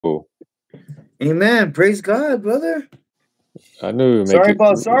Amen. Praise God, brother. I knew we would make Sorry it.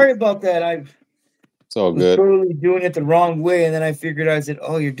 about sorry about that. I It's all was good. totally doing it the wrong way, and then I figured I said,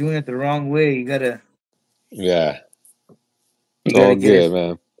 "Oh, you're doing it the wrong way. Yeah, You it's gotta all get it." good,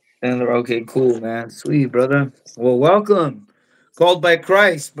 man. And they're okay, cool, man, sweet, brother. Well, welcome, called by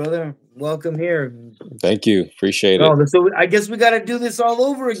Christ, brother. Welcome here. Thank you. Appreciate it. Oh, so I guess we got to do this all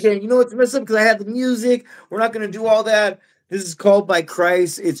over again. You know what's messed up because I had the music. We're not going to do all that. This is called by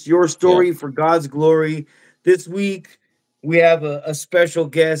Christ. It's your Yeah. story for God's glory. This week we have a special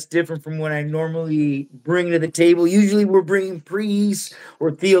guest, different from what I normally bring to the table. Usually we're bringing priests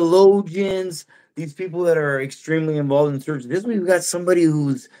or theologians, these people that are extremely involved in church. This week we got somebody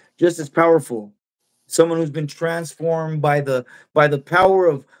who's just as powerful, someone who's been transformed by the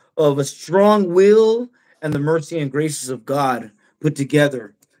power of a strong will and the mercy and graces of God put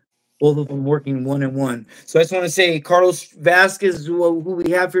together, both of them working one and one. So I just want to say, Carlos Vasquez, who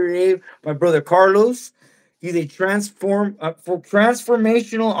we have here today, my brother Carlos. He's a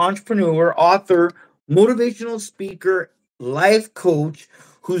transformational entrepreneur, author, motivational speaker, life coach,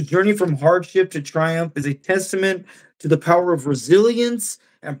 whose journey from hardship to triumph is a testament to the power of resilience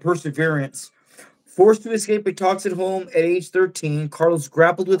and perseverance. Forced to escape a toxic home at age 13, Carlos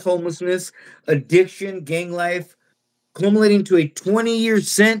grappled with homelessness, addiction, gang life, culminating to a 20-year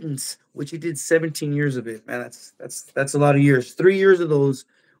sentence, which he did 17 years of it. Man, that's a lot of years. 3 years of those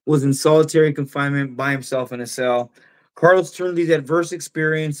was in solitary confinement by himself in a cell. Carlos turned these adverse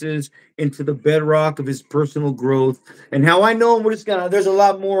experiences into the bedrock of his personal growth. And how I know him, we're just gonna there's a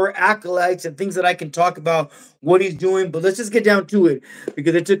lot more acolytes and things that I can talk about what he's doing, but let's just get down to it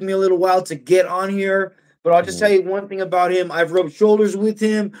because it took me a little while to get on here. But I'll just tell Mhm. you one thing about him. I've rubbed shoulders with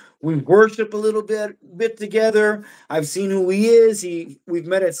him. We worship a little bit together. I've seen who he is. We've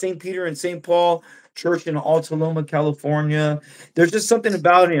met at St. Peter and St. Paul Church in Altaloma, California. There's just something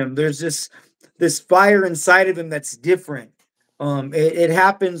about him. There's this fire inside of him that's different. It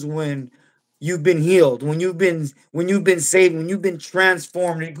happens when you've been healed, when you've been saved, when you've been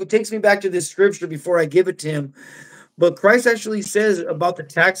transformed. It takes me back to this scripture before I give it to him. But Christ actually says about the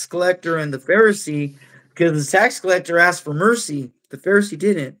tax collector and the Pharisee, because the tax collector asked for mercy, the Pharisee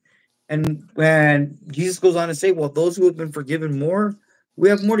didn't. And when Jesus goes on to say, well, those who have been forgiven more, we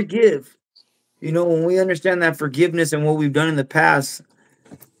have more to give. You know, when we understand that forgiveness and what we've done in the past,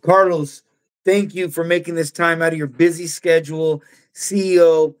 Carlos, thank you for making this time out of your busy schedule.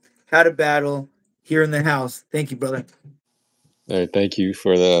 CEO, had a battle here in the house. Thank you, brother. Hey, thank you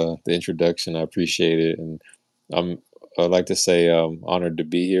for the introduction. I appreciate it, and I'm I'd like to say honored to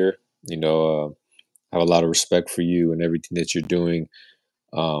be here. I have a lot of respect for you and everything that you're doing,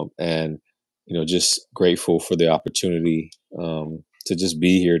 and just grateful for the opportunity to just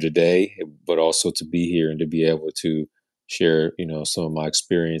be here today, but also to be here and to be able to share some of my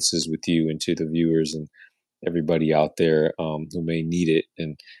experiences with you and to the viewers and everybody out there who may need it.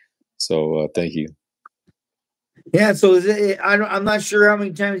 And so, thank you. Yeah, so I'm not sure how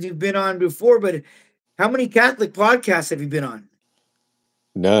many times you've been on before, but how many Catholic podcasts have you been on?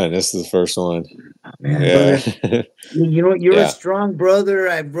 None. This is the first one. Man, Yeah. brother, you know you're a Yeah. strong brother.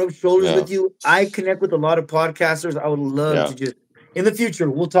 I've rubbed shoulders Yeah. with you. I connect with a lot of podcasters. I would love Yeah. to just in the future.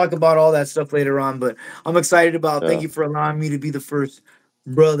 We'll talk about all that stuff later on. But I'm excited about. Thank Yeah. you for allowing me to be the first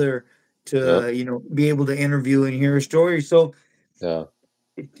brother Yep. to be able to interview and hear a story. So Yeah.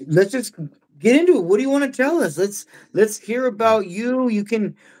 let's just get into it. What do you want to tell us? Let's hear about you. You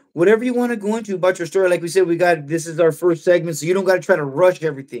can whatever you want to go into about your story. Like we said, we got this is our first segment, so you don't got to try to rush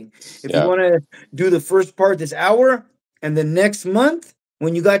everything. If you Yeah. want to do the first part this hour and the next month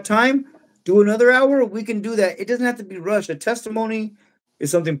when you got time, do another hour, we can do that. It doesn't have to be rushed. A testimony is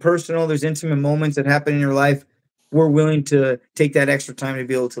something personal. There's intimate moments that happen in your life. We're willing to take that extra time to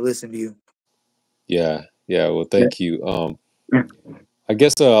be able to listen to you. Yeah. Yeah. Well, Yeah. thank you. I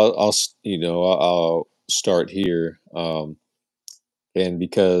guess I'll start here. And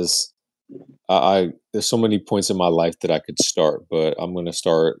because I there's so many points in my life that I could start, but I'm going to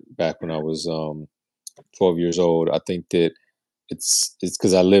start back when I was 12 years old. I think that it's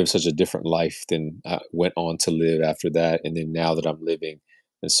because I lived such a different life than I went on to live after that, and then now that I'm living,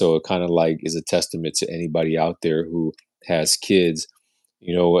 and so it kind of like is a testament to anybody out there who has kids.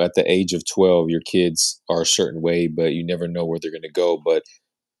 At the age of 12, your kids are a certain way, but you never know where they're going to go. But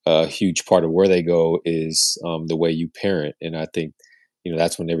a huge part of where they go is the way you parent, and I think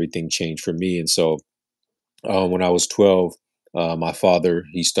that's when everything changed for me. And so when I was 12, my father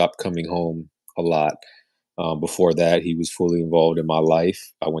he stopped coming home a lot. Before that, he was fully involved in my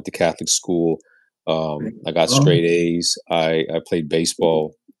life. I went to Catholic school. I got Um, straight A's. I played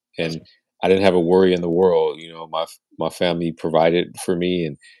baseball, and I didn't have a worry in the world. My family provided for me,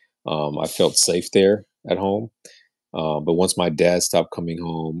 and I felt safe there at home. But once my dad stopped coming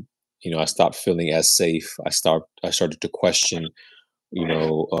home, I stopped feeling as safe. I started to question,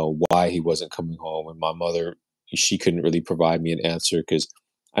 why he wasn't coming home. And my mother, she couldn't really provide me an answer because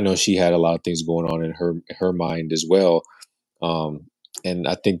I know she had a lot of things going on in her mind as well. Um, and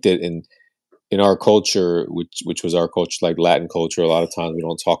I think that in our culture, which was our culture, like Latin culture, a lot of times we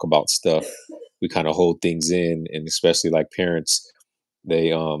don't talk about stuff. We kind of hold things in, and especially like parents,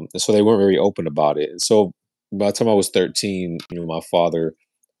 so they weren't very open about it. And so by the time I was 13, my father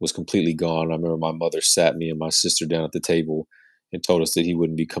was completely gone. I remember my mother sat me and my sister down at the table and told us that he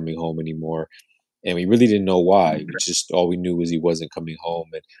wouldn't be coming home anymore. And we really didn't know why. We just all we knew was he wasn't coming home.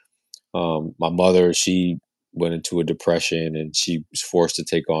 And my mother, she went into a depression and she was forced to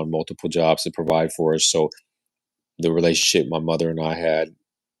take on multiple jobs to provide for us. So the relationship my mother and I had,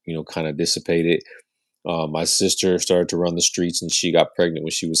 kind of dissipated. My sister started to run the streets and she got pregnant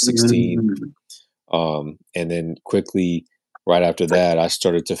when she was 16. Mhm. And then quickly, right after that, I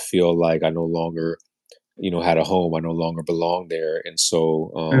started to feel like I no longer, had a home. I no longer belonged there. And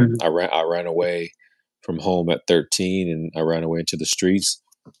so Mhm. I ran away from home at 13 and I ran away into the streets.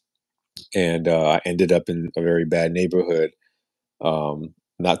 And I ended up in a very bad neighborhood,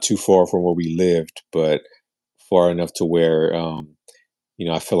 not too far from where we lived, but far enough to where,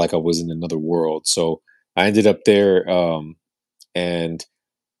 I feel like I was in another world. So I ended up there. And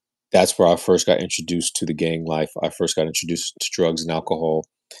that's where I first got introduced to the gang life. I first got introduced to drugs and alcohol.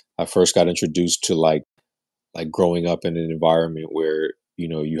 I first got introduced to like growing up in an environment where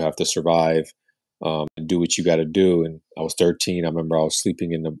you have to survive, and do what you got to do. And I was 13. I remember I was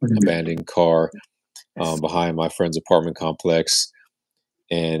sleeping in the Mhm. abandoned car, behind my friend's apartment complex,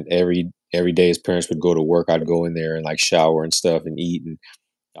 and every day his parents would go to work, I'd go in there and like shower and stuff and eat, and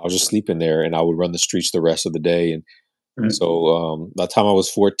I was just sleeping there, and I would run the streets the rest of the day. And Mhm. so by the time I was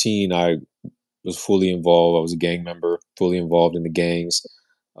 14, I was fully involved. I was a gang member, fully involved in the gangs,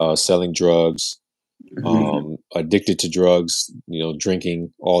 selling drugs, addicted to drugs,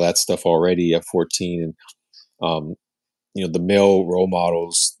 drinking, all that stuff already at 14. And um, the male role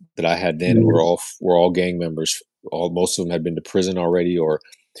models that I had then Mhm. were all gang members. Most of them had been to prison already or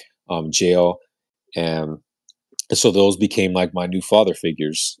jail, and so those became like my new father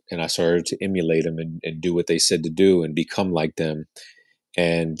figures. And I started to emulate them and do what they said to do and become like them.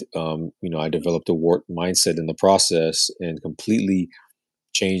 And I developed a warped mindset in the process and completely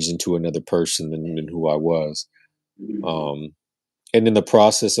changed into another person than who I was. Um, and in the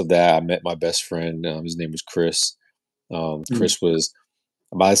process of that, I met my best friend. His name was Chris. Mhm. Chris was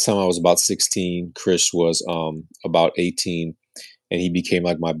By the time I was about 16, Chris was about 18, and he became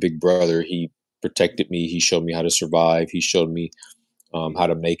like my big brother. He protected me. He showed me how to survive. He showed me how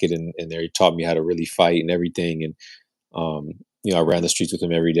to make it in there. He taught me how to really fight and everything. And I ran the streets with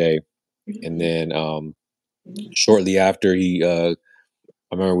him every day. And then shortly after, I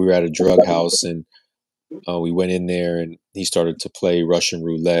remember we were at a drug house and we went in there and he started to play Russian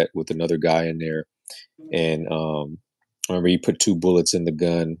roulette with another guy in there. And I remember he put two bullets in the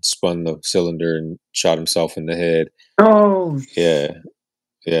gun, spun the cylinder, and shot himself in the head. Oh, Yeah,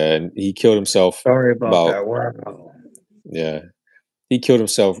 yeah, and he killed himself sorry about about that. Wow. yeah, he killed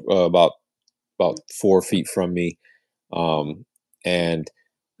himself about 4 feet from me. Um, and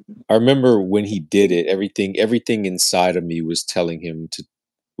I remember when he did it, everything inside of me was telling him to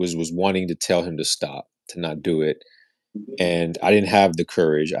was wanting to tell him to stop, to not do it. And I didn't have the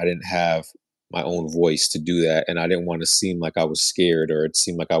courage. I didn't have my own voice to do that, and I didn't want to seem like I was scared or it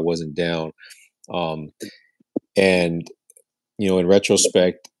seemed like I wasn't down. Um, and in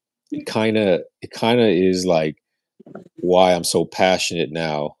retrospect, it kind of is like why I'm so passionate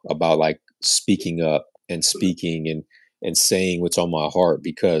now about like speaking up and speaking and saying what's on my heart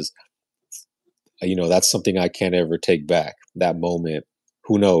because that's something I can't ever take back. That moment,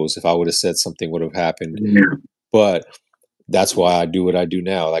 who knows if I would have said something would have happened, Yeah. but that's why I do what I do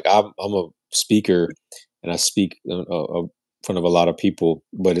now. Like I'm a speaker and I speak in front of a lot of people,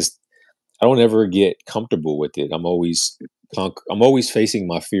 but I don't ever get comfortable with it. I'm always facing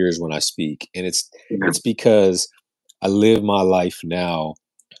my fears when I speak, and it's because I live my life now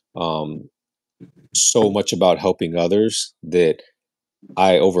um, so much about helping others that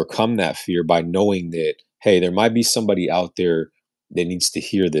I overcome that fear by knowing that hey, there might be somebody out there that needs to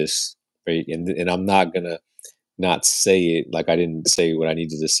hear this, right? And I'm not gonna not say it like I didn't say what I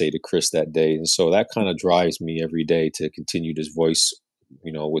needed to say to Chris that day. And so that kind of drives me every day to continue this voice,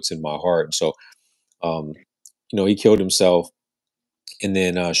 what's in my heart. So, um, he killed himself. And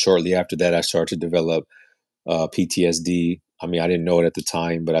then shortly after that, I started to develop PTSD. I mean, I didn't know it at the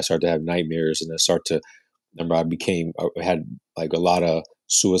time, but I started to have nightmares and I had like a lot of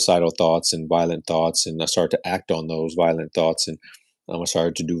suicidal thoughts and violent thoughts, and I started to act on those violent thoughts, and I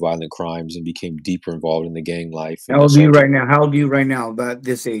started to do violent crimes and became deeper involved in the gang life, How and I old are you started to. right now? How old are you right now? About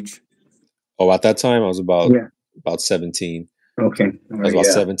this age? Oh, at that time I was Yeah. about 17. Okay. All I was right. about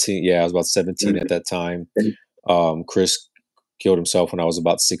Yeah. 17. Yeah, I was about 17 at that time. Chris killed himself when I was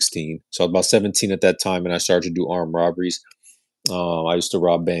about 16. So I was about 17 at that time, and I started to do armed robberies. I used to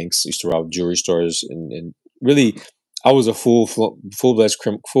rob banks, used to rob jewelry stores, and really, I was a full fledged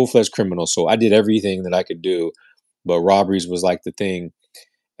criminal. So I did everything that I could do, but robberies was like the thing.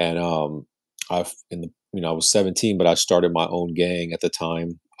 And I was 17, but I started my own gang at the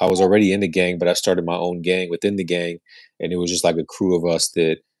time. I was already in the gang, but I started my own gang within the gang, and it was just like a crew of us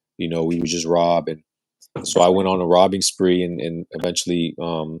that we would just rob. And so I went on a robbing spree, and eventually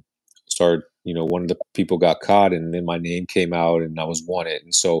started. One of the people got caught, and then my name came out, and I was wanted.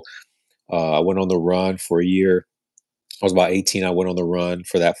 And so I went on the run for a year. I was about 18. I went on the run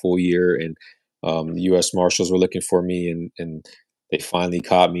for that full year, and the U.S. Marshals were looking for me, and they finally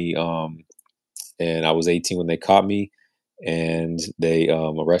caught me. And I was 18 when they caught me, and they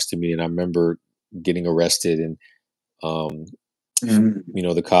arrested me. And I remember getting arrested, and um, Mhm.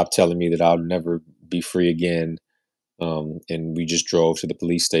 the cop telling me that I'll never be free again. And we just drove to the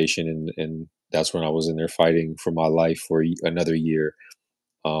police station, and that's when I was in there fighting for my life for another year.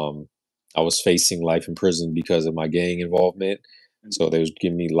 Um, I was facing life in prison because of my gang involvement. So they was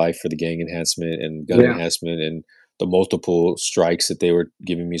giving me life for the gang enhancement and gun Yeah. enhancement and the multiple strikes that they were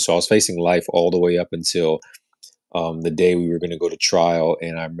giving me. So I was facing life all the way up until the day we were going to go to trial.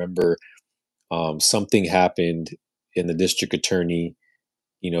 And I remember something happened, in the district attorney.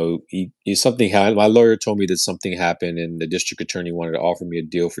 Something happened. My lawyer told me that something happened, and the district attorney wanted to offer me a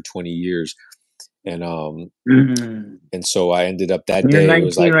deal for 20 years. And Mhm. so I ended up that You're day. It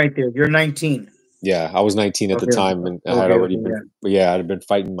was 19 like, right there. You're 19. yeah, I was 19 at the Okay. time, and I had Okay. already Okay. been, Yeah. yeah, I had been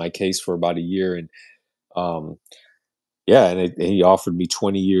fighting my case for about a year, and um, yeah, and he offered me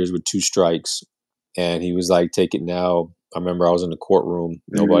 20 years with two strikes, and he was like, "Take it now." I remember I was in the courtroom.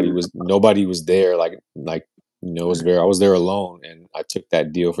 Mhm. Nobody was there. It was I was there alone, and I took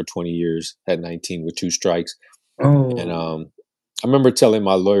that deal for 20 years at 19 with two strikes. And Oh. I remember telling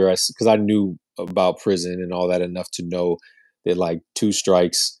my lawyer, because I knew about prison and all that enough to know that like two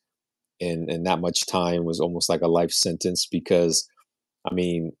strikes and that much time was almost like a life sentence. Because I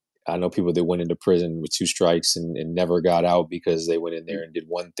mean, I know people that went into prison with two strikes and never got out because they went in there and did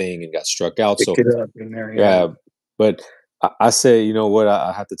one thing and got struck out. Pick So it up in there. Yeah. yeah, but I say, you know what,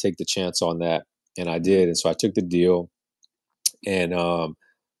 I have to take the chance on that, and I did. And so I took the deal, and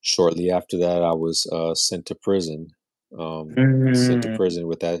shortly after that, I was sent to prison. Sent to Mhm. prison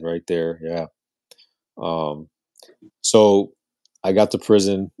with that right there. Yeah. Um, so I got to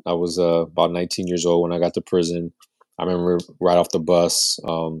prison. I was about 19 years old when I got to prison. I remember right off the bus,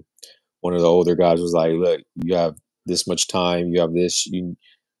 one of the older guys was like, "Look, you have this much time. You have this.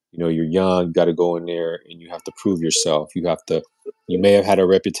 You're young. You got to go in there and you have to prove yourself. You have to. You may have had a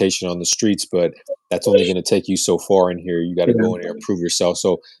reputation on the streets, but that's only going to take you so far in here. You got to go in there Yeah. and prove yourself."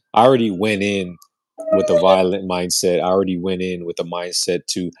 So I already went in with a violent mindset. I already went in with a mindset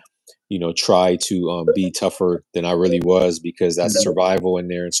to try to be tougher than I really was, because that's survival in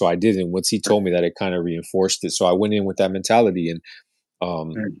there. And so I did. And once he told me that, it kind of reinforced it. So I went in with that mentality. And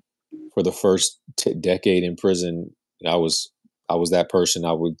um, Mhm. for the first decade in prison, I was I was that person.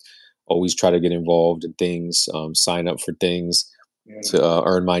 I would always try to get involved in things, sign up for things Yeah. to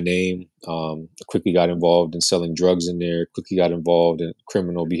earn my name. Quickly got involved in selling drugs in there. Quickly got involved in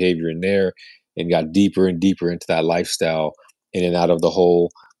criminal behavior in there, and got deeper and deeper into that lifestyle, in and out of the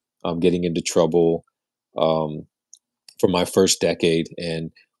hole, getting into trouble um, for my first decade.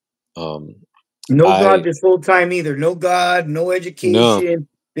 And um, No God I this whole time either. No God, no no education.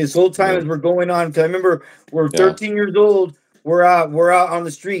 This whole time as no we're going on. 'Cause I remember we're yeah 13 years old. We're out on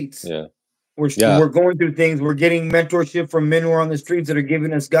the streets. yeah We're yeah going through things. We're getting mentorship from men who are on the streets that are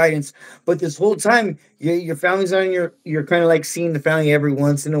giving us guidance. But this whole time, your family's on your. You're kind of like seeing the family every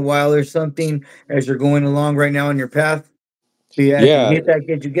once in a while or something as you're going along right now on your path. So yeah, as you yeah. hit that,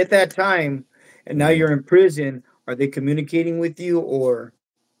 you get that time, and now Mhm. you're in prison. Are they communicating with you or?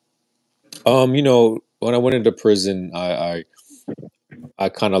 When I went into prison, I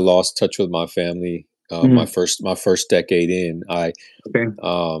kind of lost touch with my family. Mhm. My first decade in, Okay.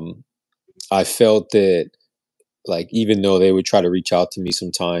 um, I felt that, like, even though they would try to reach out to me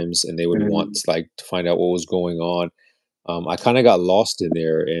sometimes, and they would want Mhm. to, like, to find out what was going on, I kind of got lost in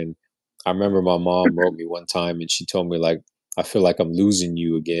there. And I remember my mom wrote me one time, and she told me, like, "I feel like I'm losing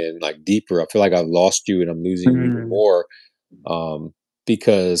you again, like deeper. I feel like I've lost you, and I'm losing you even Mhm. more." Um,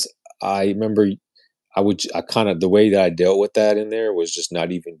 because I remember I kind of, the way that I dealt with that in there was just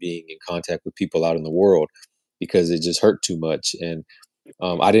not even being in contact with people out in the world because it just hurt too much. And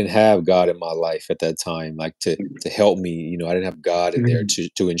I didn't have God in my life at that time, like to help me. I didn't have God in there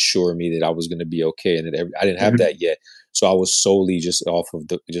Mhm. to ensure me that I was going to be okay, and that I didn't have Mhm. that yet. So I was solely just off of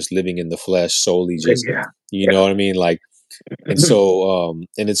just living in the flesh, solely just, Yeah. you know Yeah. what I mean, like. And so,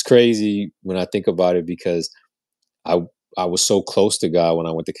 and it's crazy when I think about it because I I was so close to God when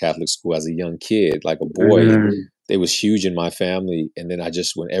I went to Catholic school as a young kid, like a boy, and Mhm. it was huge in my family. And then I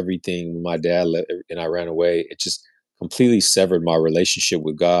just, when everything, when my dad left and I ran away, it just completely severed my relationship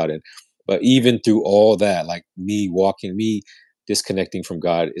with God. And but even through all that, like me disconnecting from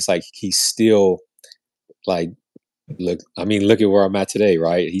God, it's like He's still like, look, I mean, look at where I'm at today,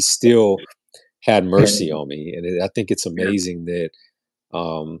 right? He still had mercy on me, and I think it's Yeah. amazing that.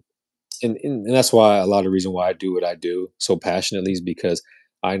 Um, and that's why a lot of the reason why I do what I do so passionately is because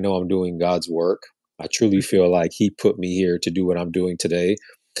I know I'm doing God's work. I truly feel like He put me here to do what I'm doing today,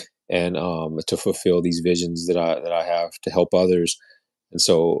 and to fulfill these visions that I have to help others. And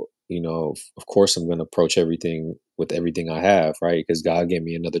so, of course, I'm going to approach everything with everything I have, right? Because God gave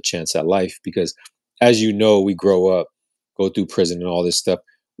me another chance at life. Because, as you know, we grow up, go through prison and all this stuff.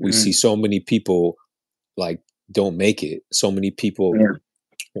 We see Mhm. so many people like don't make it. So many people, Yeah.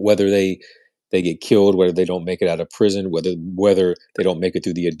 whether they get killed, whether they don't make it out of prison, whether they don't make it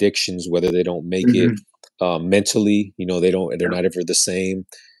through the addictions, whether they don't make it Mhm. mentally, they're Yeah. not ever the same.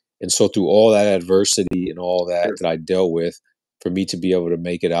 And so through all that adversity and all that Sure. that I dealt with, for me to be able to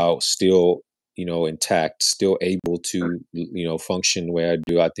make it out still, intact, still able Sure. to, function the way I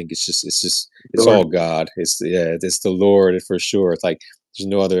do, I think it's all Lord. God. It's the Lord for sure. It's like there's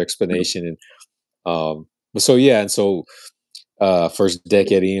no other explanation. And but so yeah, and so first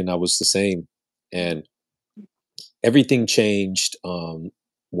decade in, I was the same, and everything changed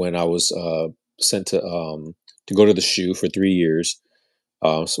when I was sent to go to the SHU for 3 years,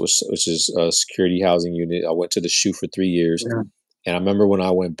 which is a security housing unit. I went to the SHU for 3 years, Yeah. and I remember when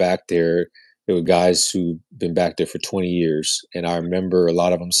I went back there were guys who'd been back there for 20 years, and I remember a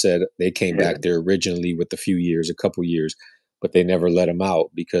lot of them said they came Yeah. back there originally with a couple years, but they never let them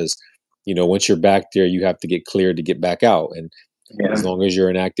out because once you're back there, you have to get cleared to get back out, and as Yeah. long as you're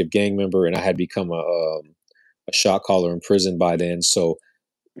an active gang member. And I had become a shot caller in prison by then. So,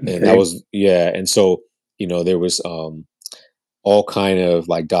 and that Okay. was, yeah. And so, there was all kind of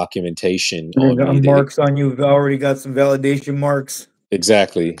like documentation They on got me. marks on you. You've already got some validation marks.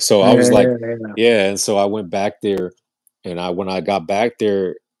 Exactly. So I was like, Yeah. yeah. And so I went back there, and when I got back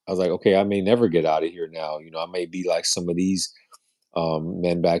there, I was like, okay, I may never get out of here now. I may be like some of these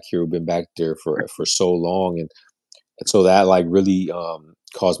men back here who've been back there for so long. And so that like really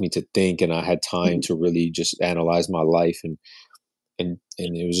caused me to think, and I had time to really just analyze my life, and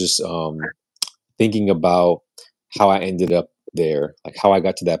it was just thinking about how I ended up there, like how I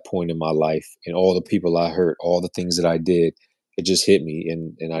got to that point in my life, and all the people I hurt, all the things that I did. It just hit me,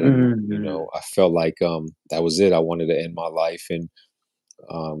 and I didn't, Mhm. I felt like that was it. I wanted to end my life, and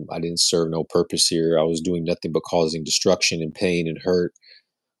I didn't serve no purpose here. I was doing nothing but causing destruction and pain and hurt.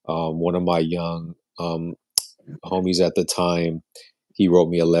 One of my young homies at the time, he wrote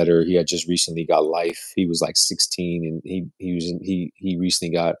me a letter. He had just recently got life. He was like 16, and he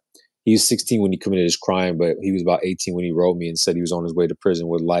recently got. He was 16 when he committed his crime, but he was about 18 when he wrote me and said he was on his way to prison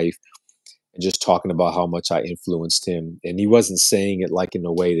with life, and just talking about how much I influenced him. And he wasn't saying it like in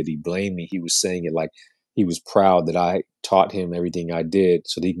a way that he blamed me. He was saying it like he was proud that I taught him everything I did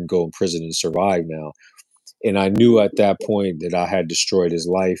so that he can go in prison and survive now. And I knew at that point that I had destroyed his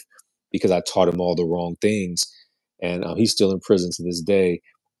life because I taught him all the wrong things. And he's still in prison to this day,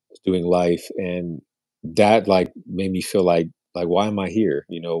 doing life. And that like made me feel like why am I here?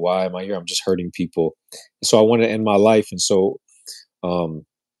 Why am I here? I'm just hurting people. And so I wanted to end my life. And so um,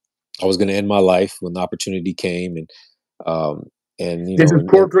 I was going to end my life when the opportunity came, um, and This is and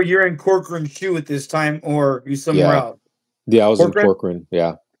Corcoran. You're in Corcoran Shoe at this time, or you somewhere yeah, else? yeah, I was in Corcoran. Corcoran.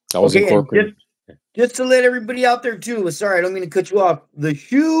 Yeah, I was in Okay, and Corcoran. just to let everybody out there too. Sorry, I don't mean to cut you off. The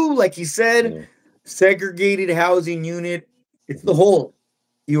Shoe, like you said, Yeah. segregated housing unit. It's the Mhm. whole.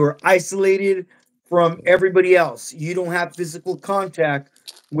 You are isolated from Yeah. everybody else. You don't have physical contact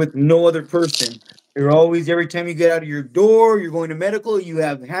with no other person. You're always, every time you get out of your door, you're going to medical, you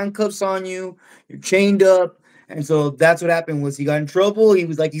have handcuffs on you, you're chained up. And so that's what happened was he got in trouble. He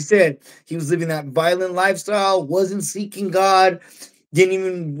was, like he said, he was living that violent lifestyle, wasn't seeking God, didn't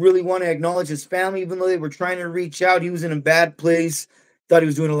even really want to acknowledge his family, even though they were trying to reach out. He was in a bad place. Thought he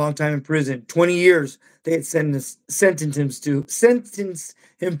was doing a long time in prison, 20 years. They had sentenced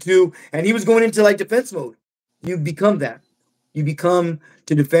him to, and he was going into like defense mode. You become that. You become,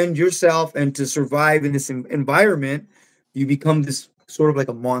 to defend yourself and to survive in this environment, you become this sort of like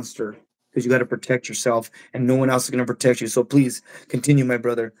a monster because you got to protect yourself and no one else is going to protect you. So please continue, my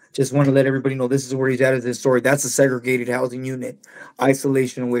brother. Just want to let everybody know this is where he's at in his story. That's a segregated housing unit,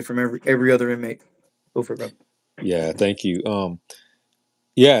 isolation away from every other inmate. Go for it, bro. Yeah, thank you.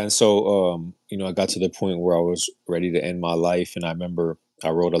 Yeah, and so I got to the point where I was ready to end my life, and I remember I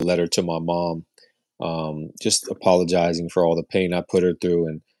wrote a letter to my mom, just apologizing for all the pain I put her through,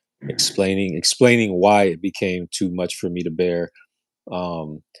 and explaining why it became too much for me to bear.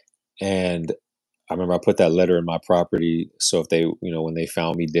 Um, and I remember I put that letter in my property, so if they, when they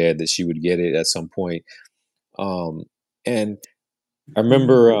found me dead, that she would get it at some point. Um, and I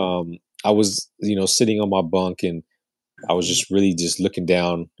remember I was, sitting on my bunk, and I was just really just looking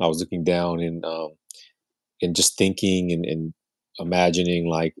down. I was looking down and just thinking and imagining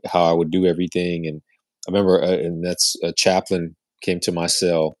like how I would do everything. And I remember, and that's a chaplain came to my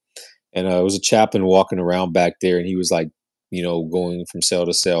cell, and it was a chaplain walking around back there, and he was like, going from cell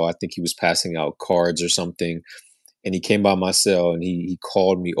to cell. I think he was passing out cards or something, and he came by my cell, and he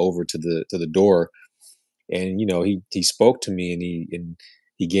called me over to the door, and he spoke to me, and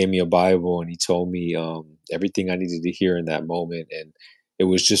he gave me a Bible, and he told me everything I needed to hear in that moment. And it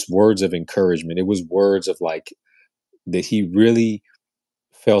was just words of encouragement. It was words of like that he really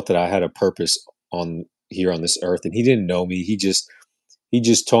felt that I had a purpose on here on this earth. And he didn't know me. He just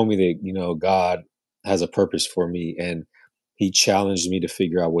told me that God has a purpose for me, and he challenged me to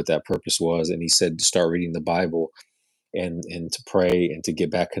figure out what that purpose was. And he said to start reading the Bible and to pray and to get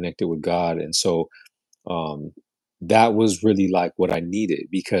back connected with God. And so um, that was really like what I needed,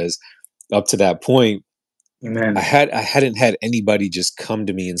 because up to that point, Amen. I hadn't had anybody just come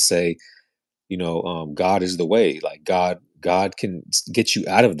to me and say, God is the way. Like God can get you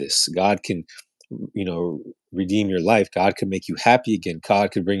out of this. God can, you know, redeem your life. God could make you happy again. God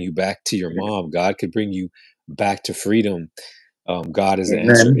could bring you back to your mom. God could bring you back to freedom. God is the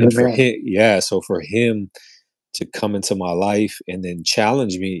answer. Amen. And for Amen. him, yeah. So for him to come into my life and then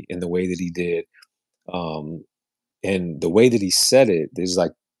challenge me in the way that he did, um, and the way that he said it, there's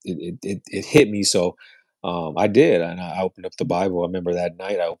like it hit me. So I did, and I opened up the Bible. I remember that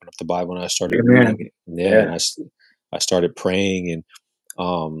night I opened up the Bible and I started reading Amen. it. Yeah, and Yeah. I started praying,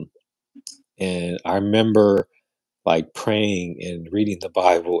 um, and I remember like praying and reading the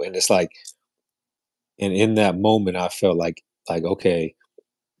Bible, and it's like, and in that moment I felt like okay,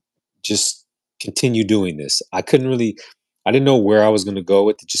 just continue doing this. I didn't know where I was going to go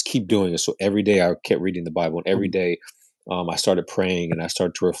with it. Just keep doing it. So every day I kept reading the Bible, and every day I started praying, and I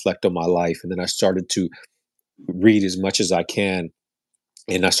started to reflect on my life, and then I started to read as much as I can,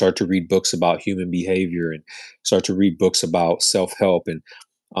 and I started to read books about human behavior, and start to read books about self help. And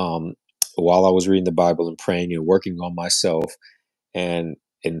um, while I was reading the Bible and praying and working on myself, and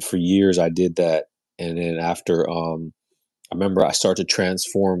for years I did that, and then after I remember I started to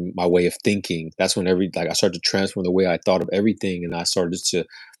transform my way of thinking. That's when I started to transform the way I thought of everything, and I started to,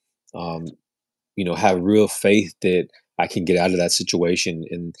 um, have real faith that I can get out of that situation.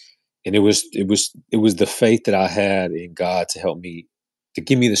 And it was the faith that I had in God to help me, to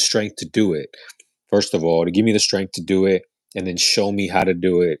give me the strength to do it. First of all, to give me the strength to do it, and then show me how to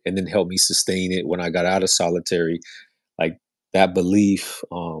do it, and then help me sustain it when I got out of solitary. Like that belief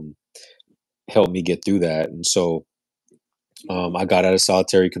helped me get through that, and so I got out of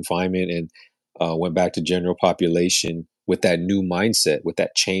solitary confinement and went back to general population with that new mindset, with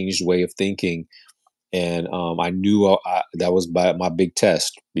that changed way of thinking. And I knew that was my big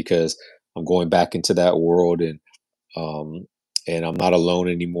test, because I'm going back into that world, um, and I'm not alone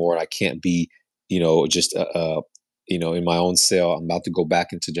anymore. I can't be, just in my own cell. I'm about to go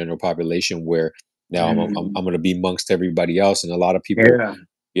back into general population, where now I'm going to be amongst everybody else, and a lot of people, Yeah.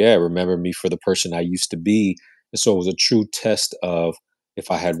 yeah, remember me for the person I used to be. And so it was a true test of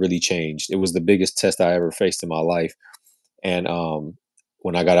if I had really changed. It was the biggest test I ever faced in my life. And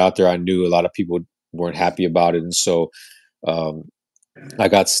when I got out there, I knew a lot of people weren't happy about it. And so um, I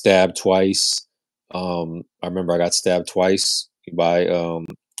got stabbed twice. I remember I got stabbed twice by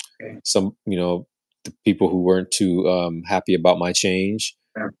Okay. some, the people who weren't too happy about my change.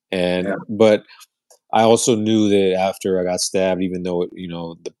 Yeah. And, Yeah. but I also knew that after I got stabbed, even though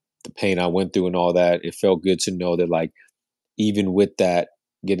the pain I went through and all that, it felt good to know that, like, even with that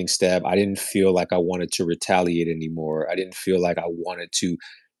getting stabbed, I didn't feel like I wanted to retaliate anymore. I didn't feel like I wanted to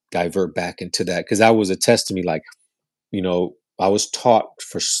divert back into that, because that was a test to me. Like, I was taught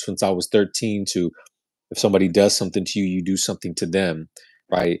since I was 13 to, if somebody does something to you, you do something to them,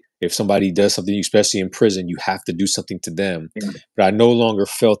 right? If somebody does something, especially in prison, you have to do something to them. Yeah. But I no longer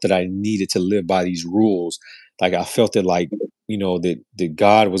felt that I needed to live by these rules. Like I felt that, like, that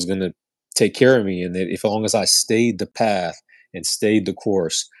God was going to take care of me, and that if, as long as I stayed the path and stayed the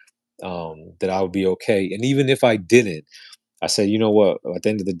course, that I would be okay. And even if I didn't, I said, you know what? At the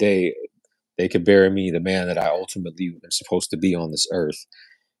end of the day, they could bury me, the man that I ultimately am supposed to be on this earth,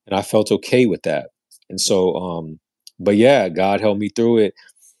 and I felt okay with that. And so, but yeah, God helped me through it.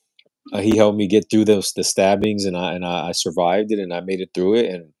 He helped me get through the stabbings, and I survived it, and I made it through it.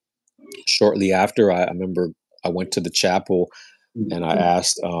 And shortly after, I remember I went to the chapel and I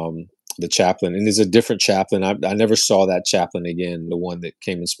asked the chaplain, and there's a different chaplain. I never saw that chaplain again, the one that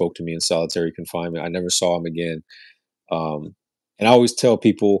came and spoke to me in solitary confinement. I never saw him again. Um, and I always tell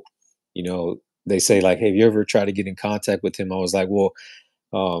people, they say like, "Hey, have you ever tried to get in contact with him?" I was like, "Well,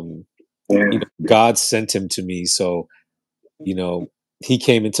 um, Yeah. God sent him to me, so you know, he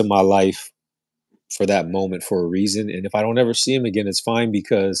came into my life for that moment for a reason. And if I don't ever see him again, it's fine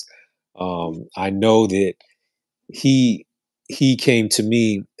because I know that he he came to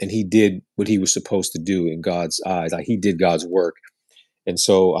me and he did what he was supposed to do in God's eyes. Like he did God's work. And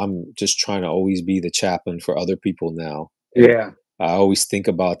so I'm just trying to always be the chaplain for other people now. And Yeah. I always think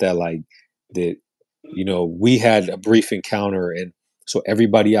about that, like that, we had a brief encounter. And so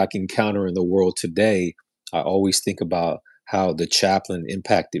everybody I can encounter in the world today, I always think about how the chaplain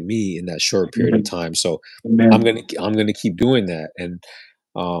impacted me in that short period of Amen. time. So I'm Amen. gonna I'm gonna keep doing that. And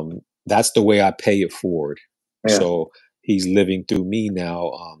that's the way I pay it forward. Yeah. So he's living through me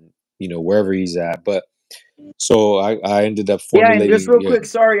now, wherever he's at. But so I ended up Yeah, and just formulating, real yeah, quick,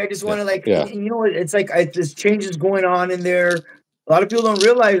 sorry, I just yeah, want to like, yeah, and you know what? It's like this change is going on in there. A lot of people don't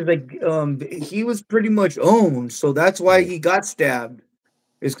realize like he was pretty much owned, so that's why mhm, he got stabbed.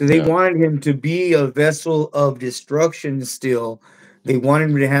 Is because they yeah, wanted him to be a vessel of destruction still. They wanted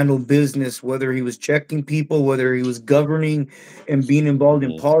him to handle business, whether he was checking people, whether he was governing and being involved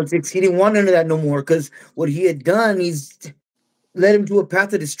in mhm, politics. He didn't want none of that no more because what he had done, he's led him to a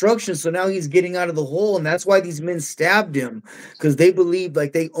path of destruction. So now he's getting out of the hole, and that's why these men stabbed him because they believed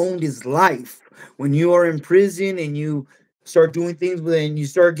like they owned his life. When you are in prison and you start doing things with it and you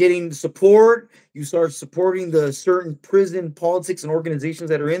start getting support, you start supporting the certain prison politics and organizations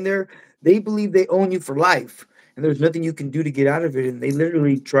that are in there. They believe they own you for life, and there's nothing you can do to get out of it. And they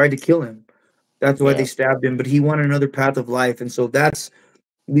literally tried to kill him. That's why they yeah, stabbed him. But he wanted another path of life, and so that's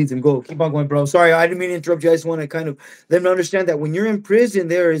leads him go. Keep on going, bro. Sorry, I didn't mean to interrupt you. I just want to kind of let them understand that when you're in prison,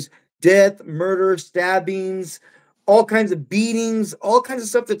 there is death, murder, stabbings, all kinds of beatings, all kinds of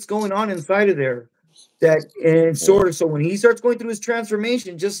stuff that's going on inside of there. That and yeah, sort of so when he starts going through his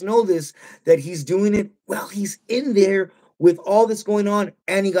transformation, just know this that he's doing it well. He's in there with all this going on,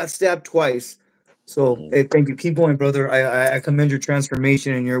 and he got stabbed twice. So mhm, hey, thank you. Keep going, brother. I commend your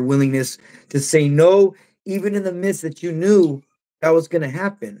transformation and your willingness to say no, even in the midst that you knew that was going to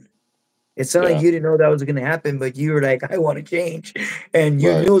happen. It sounded like yeah, you didn't know that was going to happen, but you were like, I want to change. And you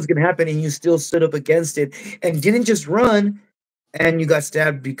right, knew it was going to happen, and you still stood up against it and didn't just run. And you got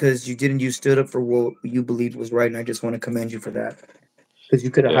stabbed because you stood up for what you believed was right. And I just want to commend you for that because you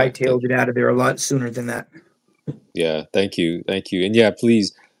could have yeah. hightailed it out of there a lot sooner than that. Yeah, thank you, and yeah,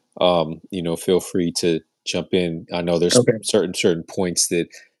 please, feel free to jump in. I know there's Okay. certain points that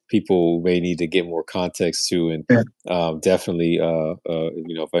people may need to get more context to, and Yeah. definitely,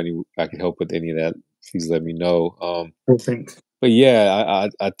 if I can help with any of that, please let me know. Well, thanks. But yeah,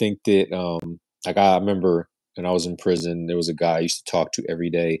 I think that like I remember when I was in prison, there was a guy I used to talk to every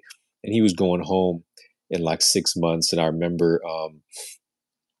day, and he was going home in like 6 months, and I remember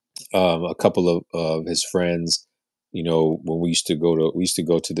a couple of his friends, when we used to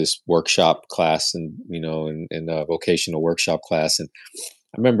go to this workshop class, and in a vocational workshop class. And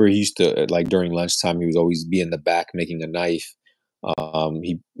I remember he used to, like, during lunchtime, he was always be in the back making a knife,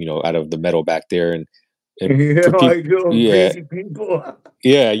 he out of the metal back there. And Yeah, for people, I know yeah, crazy people.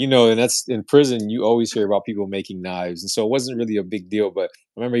 yeah, and that's in prison. You always hear about people making knives, and so it wasn't really a big deal. But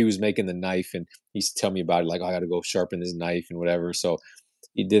I remember he was making the knife, and he used to tell me about it, like, "Oh, I got to go sharpen this knife and whatever." So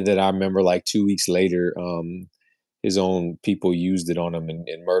he did that. I remember, like, 2 weeks later, his own people used it on him,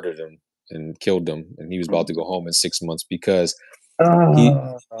 and murdered him and killed him, and he was about to go home in 6 months because he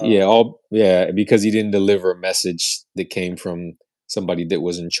yeah, Oh, because he didn't deliver a message that came from somebody that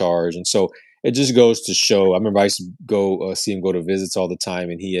was in charge. And so it just goes to show. I remember I used to go see him go to visits all the time,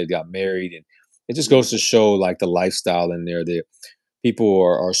 and he had got married. And it just goes to show, like, the lifestyle in there, that people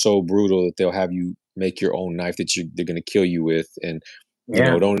are so brutal that they'll have you make your own knife that they're going to kill you with. And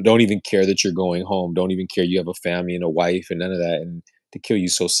yeah. don't even care that you're going home, don't even care you have a family and a wife and none of that, and to kill you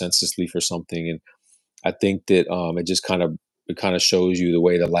so senselessly for something. And I think that it kind of shows you the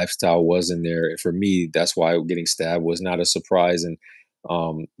way the lifestyle was in there. And for me, that's why getting stabbed was not a surprise. And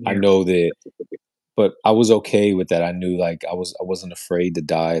I Yeah. know that, but I was okay with that. I knew like I wasn't afraid to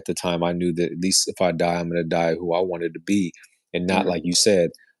die at the time. I knew that at least if I die, I'm gonna die who I wanted to be, and not like you said,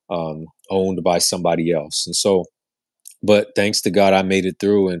 owned by somebody else. And so, but thanks to God, I made it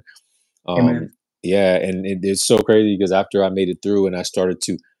through. And um, Amen. yeah, and it's so crazy because after I made it through, and I started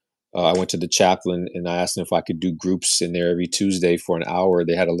to I went to the chaplain and I asked him if I could do groups in there every Tuesday for an hour.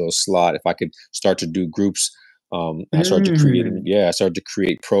 They had a little slot. If I could start to do groups, I started to create. Mm. Yeah, I started to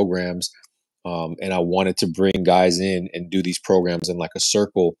create programs, and I wanted to bring guys in and do these programs in like a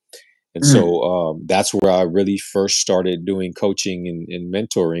circle. And Mm. so that's where I really first started doing coaching and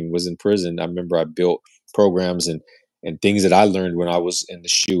mentoring was in prison. I remember I built programs and things that I learned when I was in the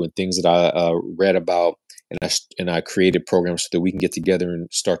shoe and things that I read about, and I created programs so that we can get together and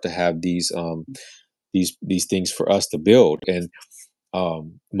start to have these things for us to build. And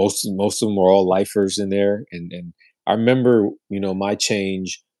most of them were all lifers in there, and I remember, my change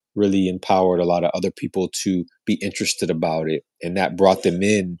really empowered a lot of other people to be interested about it, and that brought them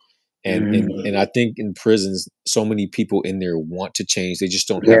in. And Mm. I think in prisons, so many people in there want to change, they just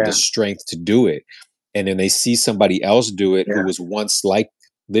don't have the Yeah. strength to do it. And then they see somebody else do it who Yeah. was once like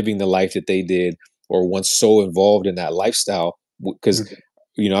living the life that they did, or once so involved in that lifestyle. Because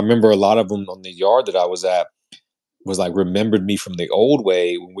Mm. I remember a lot of them on the yard that I was at was like remembered me from the old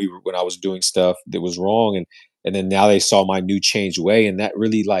way when I was doing stuff that was wrong, and then now they saw my new changed way, and that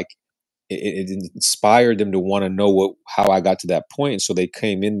really like it inspired them to want to know how I got to that point. And so they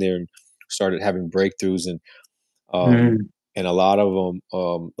came in there and started having breakthroughs, um Mm. and a lot of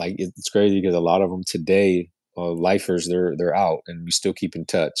them, like it's crazy because a lot of them today, lifers, they're out and we still keep in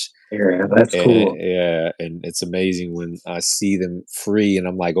touch. Yeah, that's And cool. yeah, and it's amazing when I see them free and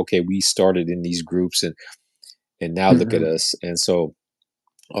I'm like, okay, we started in these groups, and now look at Mhm. us. And so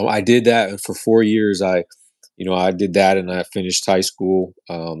I did that, and for 4 years. I did that, and I finished high school.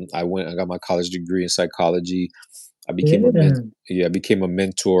 I got my college degree in psychology. I became a Yeah. yeah, I became a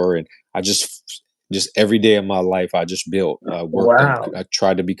mentor, and I just every day of my life, I just built, worked on, Wow. I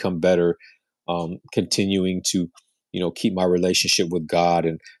tried to become better, continuing to, keep my relationship with God.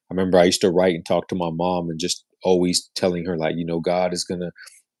 And I remember I used to write and talk to my mom, and just always telling her like, God is gonna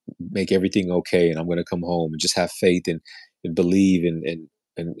make everything okay, and I'm going to come home, and just have faith and believe,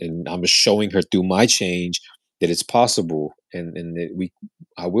 and I'm just showing her through my change that it's possible, and that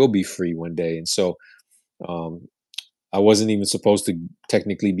I will be free one day. And so um I wasn't even supposed to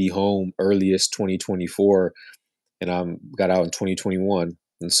technically be home earliest 2024, and I'm got out in 2021.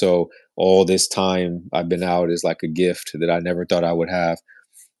 And so all this time I've been out is like a gift that I never thought I would have.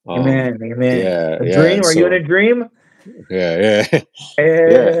 um Amen. Amen. yeah, A yeah. dream? And Are you in a so dream? yeah, yeah.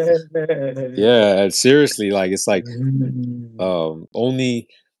 Yeah, yeah, and seriously, like it's like Mm. only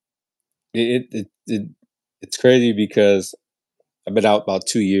it's crazy because I've been out about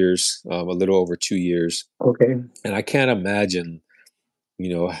 2 years, a little over 2 years, Okay. and I can't imagine,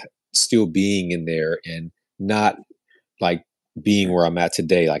 still being in there and not like being where I'm at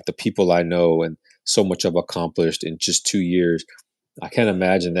today, like the people I know and so much I've accomplished in just 2 years. I can't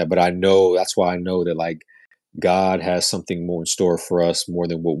imagine that, but I know that's why I know that like God has something more in store for us, more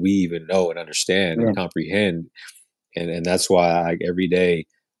than what we even know and understand and Yeah. comprehend. And that's why every day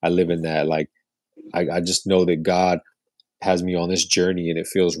I live in that. Like I just know that God has me on this journey and it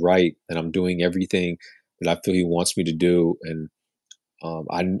feels right, and I'm doing everything that I feel He wants me to do. And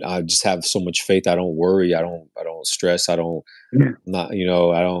I just have so much faith. I don't worry. I don't stress. Yeah.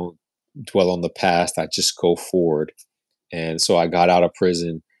 I don't dwell on the past. I just go forward. And so I got out of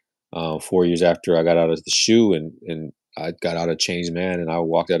prison 4 years after I got out of the shoe, and I got out of changed man, and I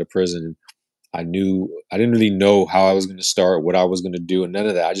walked out of prison. I didn't really know how I was going to start, what I was going to do, and none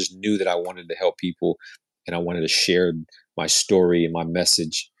of that. I just knew that I wanted to help people, and I wanted to share my story and my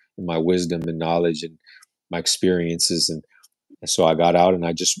message and my wisdom and knowledge and my experiences. And so I got out and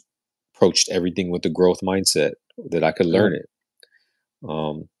I just approached everything with the growth mindset that I could learn Right. it.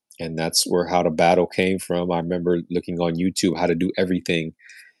 Um, and that's where how to battle came from. I remember looking on YouTube how to do everything,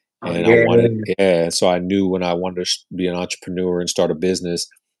 Oh, and I yeah. wanted, yeah. So I knew when I wanted to be an entrepreneur and start a business,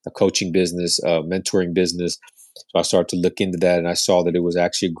 a coaching business, a mentoring business. So I started to look into that, and I saw that it was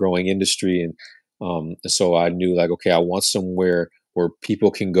actually a growing industry. And so I knew like, okay, I want somewhere where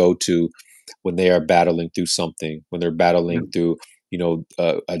people can go to when they are battling through something, when they're battling Mm. through,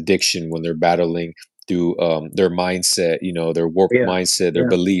 addiction, when they're battling through their mindset, their warped Yeah. mindset, their Yeah.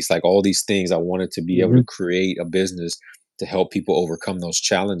 beliefs, like all these things. I wanted to be able to Mhm. create a business to help people overcome those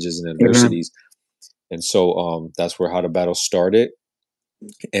challenges and Amen. adversities. And so that's where How to Battle started.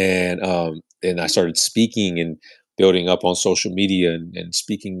 And I started speaking and building up on social media, and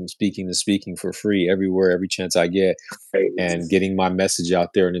speaking for free everywhere, every chance I get, and Praise. getting my message out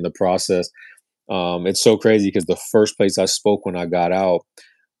there. And in the process, It's so crazy because the first place I spoke when I got out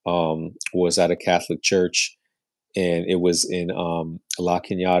was at a Catholic church, and it was in La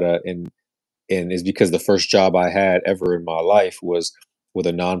Cañada, and it's because the first job I had ever in my life was with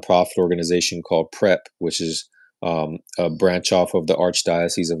a nonprofit organization called PrEP, which is a branch off of the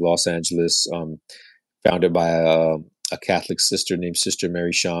Archdiocese of Los Angeles, founded by a Catholic sister named Sister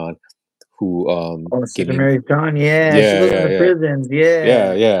Mary Sean, who Oh, gave Sister me, Mary John, yeah, she yeah, goes in yeah, the yeah, prisons, yeah,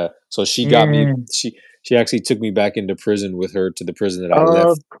 yeah, yeah. So she got me. yeah. She actually took me back into prison with her to the prison that I left.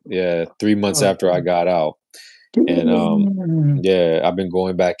 Of Yeah, 3 months course. after I got out, and Damn. yeah, I've been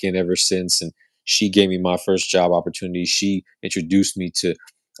going back in ever since. And she gave me my first job opportunity. She introduced me to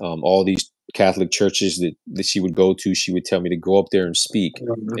all these Catholic churches that she would go to. She would tell me to go up there and speak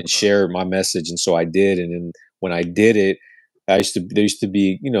and share my message, and so I did. And then when I did it, there used to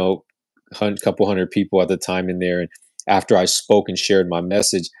be, couple hundred people at the time in there. And after I spoke and shared my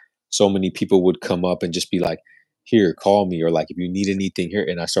message, so many people would come up and just be like, "Here, call me," or like, "If you need anything here."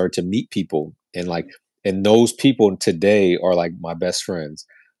 And I started to meet people, and and those people today are like my best friends.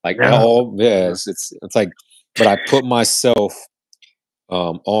 Like No. all, yeah, it's like, but I put myself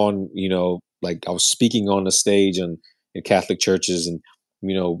on, like I was speaking on the stage and in Catholic churches, and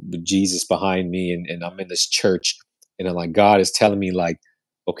with Jesus behind me, and I'm in this church, and then like God is telling me like,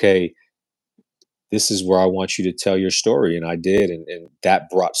 okay, this is where I want you to tell your story, and I did, and that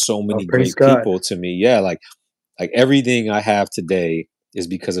brought so Oh, many praise great God. people to me. Yeah, like everything I have today is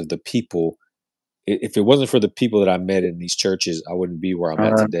because of the people. If it wasn't for the people that I met in these churches, I wouldn't be where I'm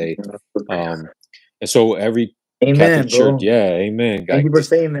at Uh, today. Um, and so every Catholic Amen, church, bro. yeah, amen. Thank Like you for just,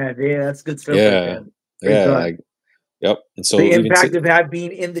 saying that. Yeah, that's good stuff right yeah, there. Praise yeah, God. like, yep. And The so even impact of that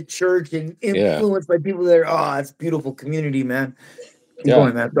being in the church and yeah, influenced by people that are, oh, it's beautiful community, man. Keep yeah,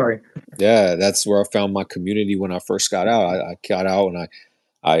 going, man. Sorry. yeah. That's where I found my community when I first got out. I got out and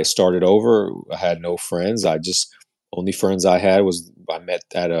I started over. I had no friends. I just only friends I had was I met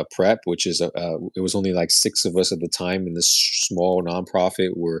at a prep, which is it was only like six of us at the time in this small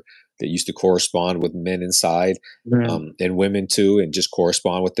nonprofit where that used to correspond with men inside, Mhm. and women too, and just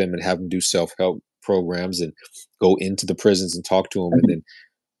correspond with them and have them do self help programs and go into the prisons and talk to them, and then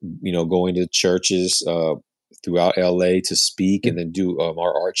going to churches throughout LA to speak, and then do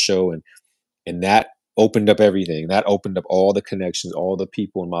our art show, and that opened up everything. That opened up all the connections, all the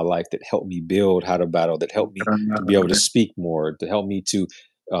people in my life that helped me build how to battle, that helped me to be able to speak more, to help me to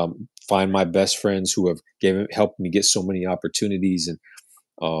find my best friends who have helped me get so many opportunities.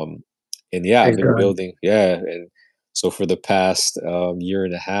 Um, and yeah, I've Praise been God. building. Yeah. And so for the past year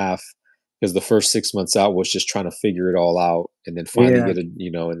and a half, because the first 6 months out was just trying to figure it all out and then finally Yeah. get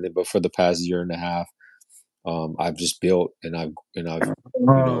and then, but for the past year and a half, I've just built, and I've, you Oh,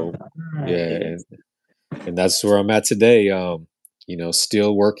 know, yeah. And that's where I'm at today.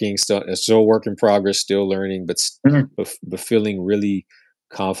 Still working, still work in progress, still learning, mhm. but feeling really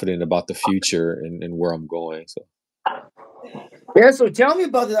confident about the future and where I'm going. So Yeah, so tell me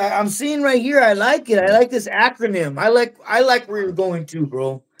about that. I'm seeing right here. I like it. I mm, like this acronym. I like where you're going to,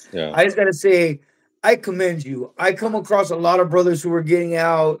 bro. yeah, I just gotta say, I commend you. I come across a lot of brothers who are getting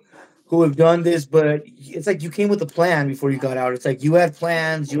out who have done this, but it's like you came with a plan before you got out. It's like you had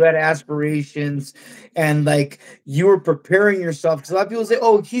plans, you had aspirations, and like you were preparing yourself. Because a lot of people say,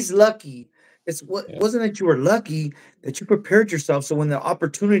 "Oh, he's lucky." It's what yeah, wasn't that you were lucky that you prepared yourself. So when the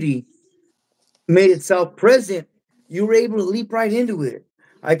opportunity made itself present, you were able to leap right into it.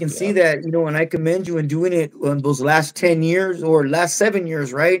 I can see yeah, that, and I commend you in doing it in those last 10 years or last 7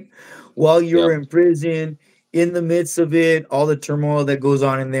 years, right? While you yep, were in prison, in the midst of it, all the turmoil that goes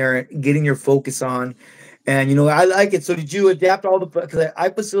on in there, getting your focus on. And, I like it. So, did you adapt all the, because I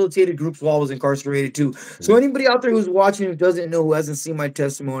facilitated groups while I was incarcerated too. So, mhm, anybody out there who's watching who doesn't know, who hasn't seen my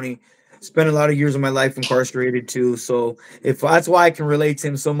testimony, spent a lot of years of my life incarcerated too. So, if that's why I can relate to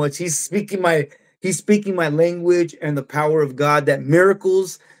him so much, he's speaking my language and the power of God, that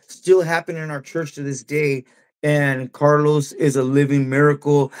miracles still happen in our church to this day. And Carlos is a living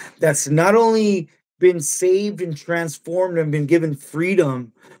miracle that's not only been saved and transformed and been given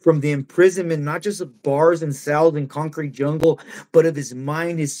freedom from the imprisonment, not just of bars and cells and concrete jungle, but of his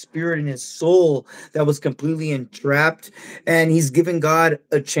mind, his spirit, and his soul that was completely entrapped. And he's given God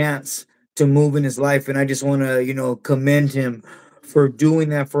a chance to move in his life. And I just want to, commend him for doing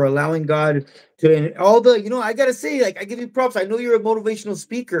that, for allowing God to, and all the, I gotta say, like, I give you props. I know you're a motivational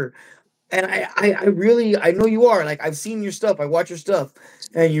speaker, and I really, I know you are. Like, I've seen your stuff, I watch your stuff,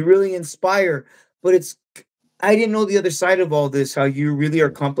 and you really inspire. But I didn't know the other side of all this, how you really are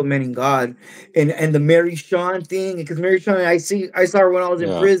mhm, complimenting God, and the Mary Sean thing. Because Mary Sean, I saw her when I was in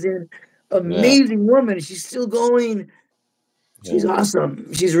yeah, prison. yeah, Amazing woman. She's still going. She's Yeah.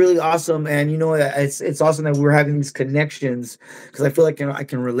 awesome. She's really awesome, and it's awesome that we're having these connections because I feel like I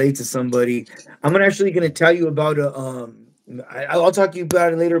can relate to somebody. I'm actually going to tell you about a I'll talk to you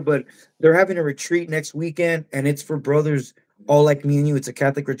about it later, but they're having a retreat next weekend, and it's for brothers all like me and you. It's a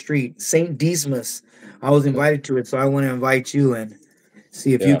Catholic retreat, Saint Dismas. I was Okay. invited to it, so I want to invite you and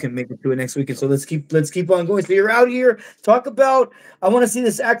see if you Yeah. can make it to it next weekend. So let's keep on going. So you're out here. Talk about. I want to see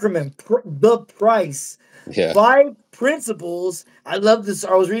this acronym. The price. Yeah. Five principles. I love this.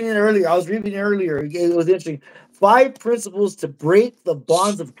 I was reading it earlier. It was interesting. Five principles to break the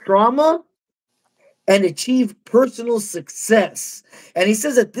bonds of trauma and achieve personal success. And he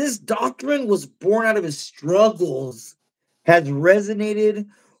says that this doctrine was born out of his struggles, has resonated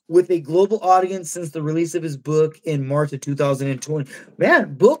with a global audience since the release of his book in March of 2020.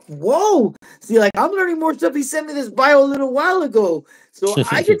 Man, book, whoa. See, like I'm learning more stuff. He sent me this bio a little while ago. So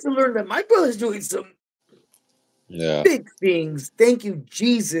I get to learn that my brother's doing some Yeah. big things. Thank you,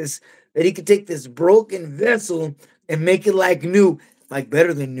 Jesus, that he could take this broken vessel and make it like new, like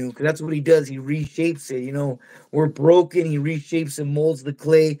better than new, because that's what he does. He reshapes it. We're broken. He reshapes and molds the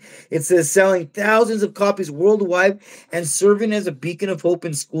clay. It says selling thousands of copies worldwide and serving as a beacon of hope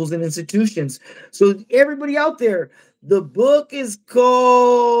in schools and institutions. So, everybody out there, the book is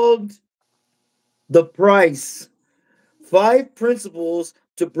called The Price. Five principles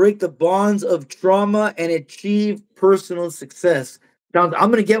to break the bonds of trauma and achieve personal success. I'm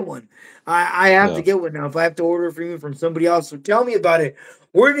gonna get one. I have to Yeah. get one now. If I have to order from you from somebody else, so tell me about it.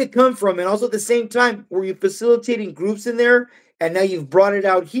 Where did it come from? And also at the same time, were you facilitating groups in there? And now you've brought it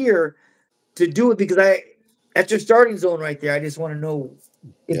out here to do it because that's your starting zone right there. I just want to know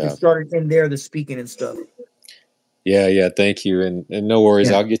if it Yeah. started in there, the speaking and stuff. Yeah, yeah, thank you, and no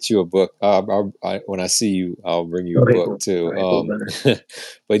worries. Yeah. I'll get you a book. When I see you, I'll bring you a Okay, book cool. All too. right, cool, brother.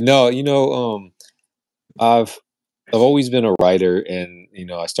 But no, I've I've always been a writer, and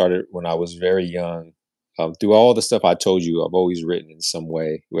I started when I was very young. Through all the stuff I told you, I've always written in some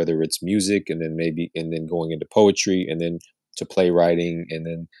way, whether it's music, and then going into poetry, and then to playwriting, and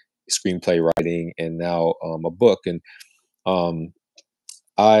then screenplay writing, and now a book. And um,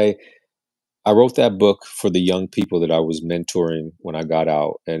 I I wrote that book for the young people that I was mentoring when I got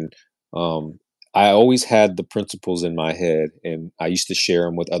out, and um, I always had the principles in my head, and I used to share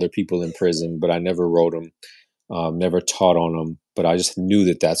them with other people in prison, but I never wrote them, never taught on them. But I just knew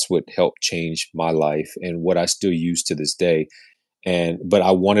that that's what helped change my life and what I still use to this day. But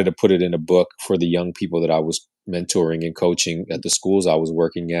I wanted to put it in a book for the young people that I was mentoring and coaching at the schools I was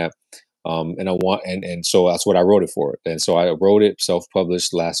working at. And so that's what I wrote it for. And so I wrote it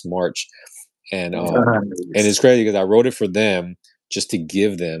self-published last March, and Nice. it's crazy because I wrote it for them just to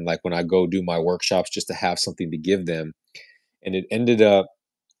give them, like when I go do my workshops, just to have something to give them. And it ended up,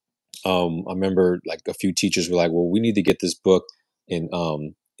 I remember like a few teachers were like, "Well, we need to get this book, and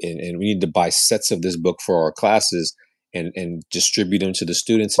we need to buy sets of this book for our classes and distribute them to the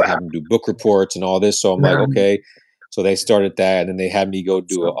students and Wow. have them do book reports and all this." So I'm like, Nice. okay. So they started that, and then they had me go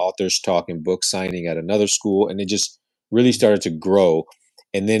do an author's talk and book signing at another school, and it just really started to grow.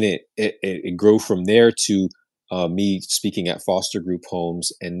 And then it grew from there to me speaking at foster group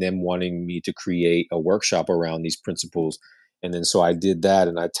homes and them wanting me to create a workshop around these principles. And then so I did that,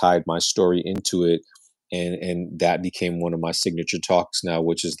 and I tied my story into it, and that became one of my signature talks now,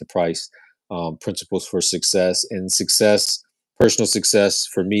 which is the price, principles for success. And success, personal success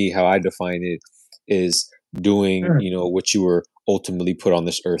for me, how I define it is doing what you were ultimately put on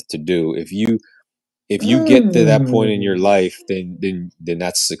this earth to do. If you get to that point in your Mm. life, then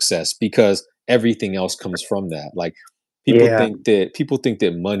that's success, because everything else comes from that. Like, Yeah. people think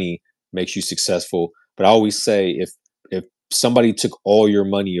that money makes you successful, but I always say, if somebody took all your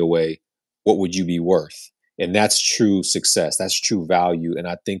money away, what would you be worth? And that's true success. That's true value. And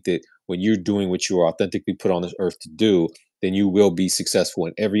I think that when you're doing what you are authentically put on this earth to do, then you will be successful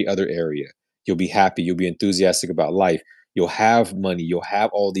in every other area. You'll be happy. You'll be enthusiastic about life. You'll have money. You'll have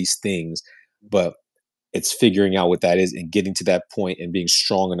all these things, but it's figuring out what that is and getting to that point and being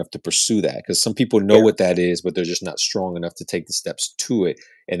strong enough to pursue that, because some people know Yeah. what that is, but they're just not strong enough to take the steps to it,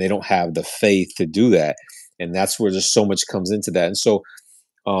 and they don't have the faith to do that. And that's where there's so much comes into that. And so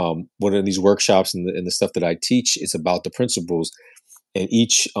one of these workshops and the stuff that I teach is about the principles, and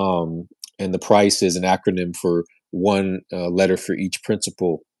each and the price is an acronym for one letter for each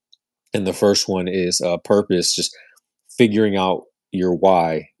principle. And the first one is purpose, just figuring out your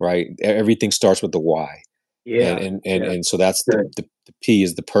why, right? Everything starts with the why. and Yeah. and and, Yeah. and so that's Good. the P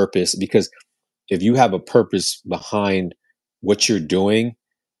is the purpose, because if you have a purpose behind what you're doing,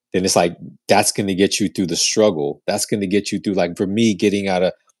 then it's like that's going to get you through the struggle. That's going to get you through, like for me, getting out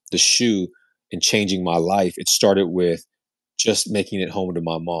of the shoe and changing my life. It started with just making it home to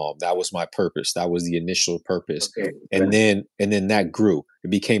my mom. That was my purpose. That was the initial purpose. Okay. And Okay. then that grew. It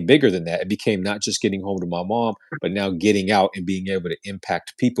became bigger than that. It became not just getting home to my mom, but now getting out and being able to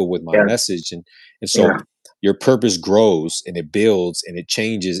impact people with my Yeah. message. And so Yeah. your purpose grows and it builds and it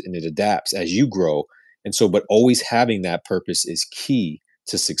changes and it adapts as you grow. And so, but always having that purpose is key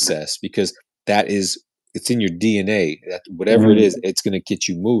to success, because that is, it's in your DNA. That whatever it Mhm. is, it's going to get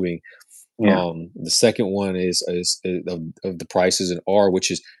you moving. Yeah. The second one is of the prices and R,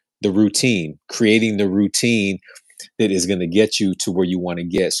 which is the routine, creating the routine that is going to get you to where you want to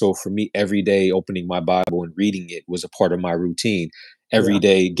get. So for me, every day opening my Bible and reading it was a part of my routine. Every Yeah.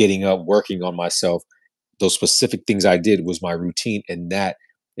 day getting up, working on myself, those specific things I did was my routine. And that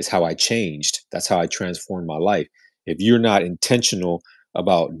is how I changed. That's how I transformed my life. If you're not intentional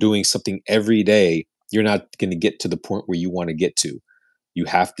about doing something every day, you're not going to get to the point where you want to get to. You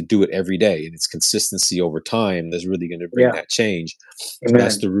have to do it every day, and it's consistency over time that's really going to bring Yeah. that change. So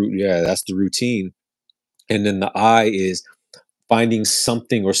that's Amen. the root. Yeah, that's the routine. And then the I is finding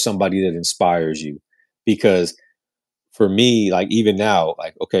something or somebody that inspires you. Because for me, like even now,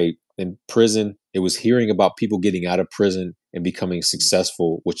 like, okay, in prison, it was hearing about people getting out of prison and becoming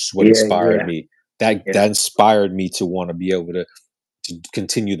successful, which is what Yeah. inspired Yeah. me. That Yeah. inspired me to want to be able to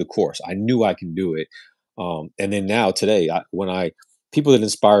continue the course. I knew I can do it. And then now today, when I people that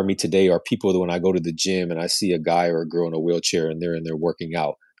inspire me today are people that when I go to the gym and I see a guy or a girl in a wheelchair and they're in there working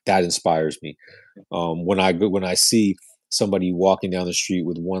out, that inspires me. When I see somebody walking down the street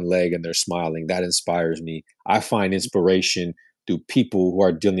with one leg and they're smiling, that inspires me. I find inspiration through people who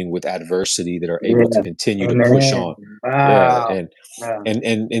are dealing with adversity that are able to Yeah. continue to push Amen. on. Yeah, Wow. and Wow. and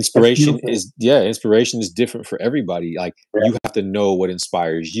That's inspiration beautiful. is, yeah, inspiration is different for everybody. Like Yeah. you have to know what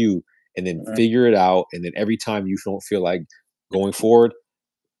inspires you and then Mhm. figure it out, and then every time you don't feel like going forward,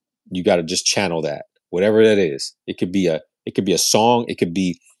 you got to just channel that, whatever that is. It could be a song, it could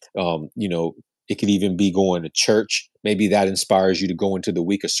be you know, it could even be going to church. Maybe that inspires you to go into the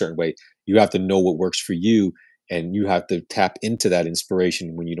week a certain way. You have to know what works for you, and you have to tap into that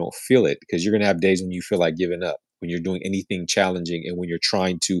inspiration when you don't feel it, because you're going to have days when you feel like giving up, when you're doing anything challenging, and when you're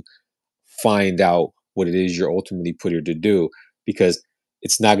trying to find out what it is you're ultimately put here to do, because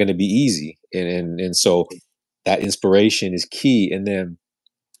it's not going to be easy. And so that inspiration is key. And then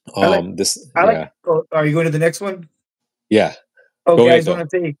I like. this, I like. yeah, Oh, are you going to the next one? yeah, go Okay, I ahead just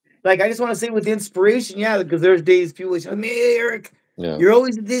want though. to say, like, I just want to say with inspiration, yeah, because there's days people say, "Man, hey, Eric, Yeah, you're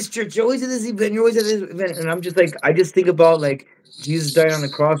always at this church, you're always at this event, you're always at this event," and I'm just like, I just think about like Jesus died on the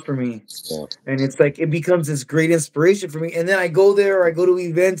cross for me, yeah, and it's like it becomes this great inspiration for me, and then I go there, or I go to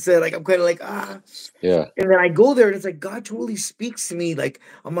events that like I'm kind of like yeah, and then I go there, and it's like God truly speaks to me, like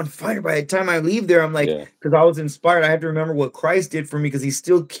I'm on fire. By the time I leave there, I'm like, yeah, because I was inspired, I have to remember what Christ did for me, because He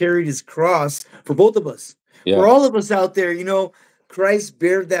still carried His cross for both of us, for yeah, all of us out there, you know. Christ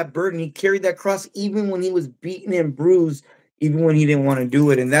bared that burden. He carried that cross even when he was beaten and bruised, even when he didn't want to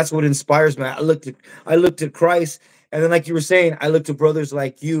do it. And that's what inspires me. I looked at Christ, and then like you were saying, I looked to brothers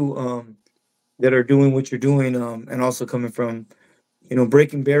like you that are doing what you're doing, and also coming from, you know,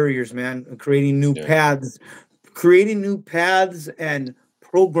 breaking barriers, man, and yeah, creating new paths and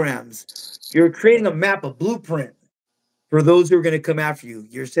programs. You're creating a map, a blueprint for those who are going to come after you.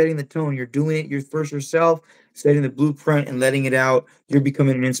 You're setting the tone. You're doing it. You're first yourself, setting the blueprint and letting it out. You're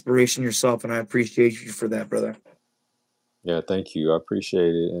becoming an inspiration yourself, and I appreciate you for that, brother. yeah. Thank you. I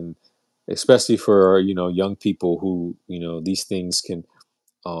appreciate it, and especially for young people who these things can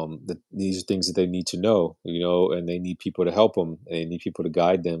these are things that they need to know, and they need people to help them, and they need people to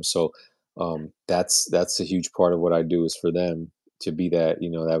guide them. So that's a huge part of what I do, is for them to be that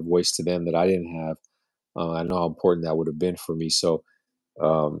that voice to them that I didn't have. I know how important that would have been for me. So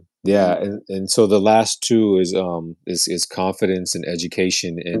yeah, and so the last two is confidence and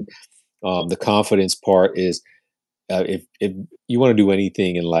education. And the confidence part is, if you want to do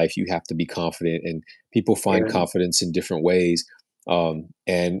anything in life, you have to be confident, and people find Yeah, confidence in different ways.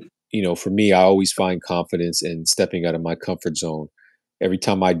 And for me, I always find confidence in stepping out of my comfort zone. Every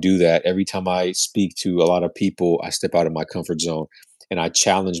time I do that, every time I speak to a lot of people, I step out of my comfort zone and I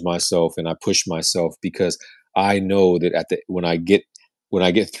challenge myself and I push myself, because I know that when I get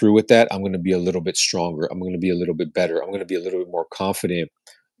through with that, I'm going to be a little bit stronger. I'm going to be a little bit better. I'm going to be a little bit more confident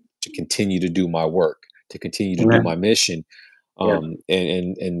to continue to do my work, to continue to do yeah, my mission. yeah,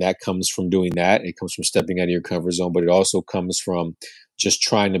 And that comes from doing that. It comes from stepping out of your comfort zone, but it also comes from just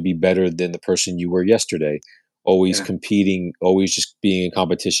trying to be better than the person you were yesterday. Always yeah, competing, always just being in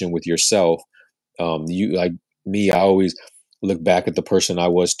competition with yourself. You like me, I always look back at the person I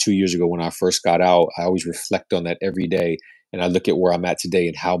was 2 years ago when I first got out. I always reflect on that every day, and I look at where I'm at today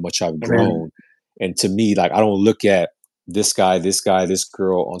and how much I've amen. grown. And to me, like, I don't look at this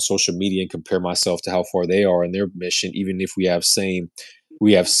girl on social media and compare myself to how far they are in their mission, even if we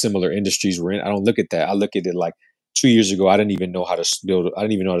have similar industries we're in. I don't look at that. I look at it like 2 years ago, I didn't even know how to I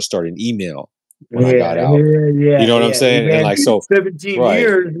didn't even know how to start an email when I got Yeah, out. yeah, You know yeah, what I'm yeah. saying? And Man, like, so, 17 right,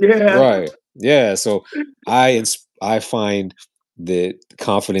 years. Yeah. right. Yeah. So I find the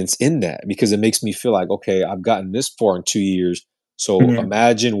confidence in that because it makes me feel like, okay, I've gotten this far in 2 years. So Yeah.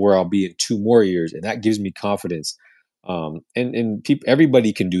 imagine where I'll be in 2 more years. And that gives me confidence. And people,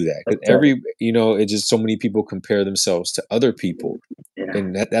 everybody can do that because That's right. it's just so many people compare themselves to other people, Yeah.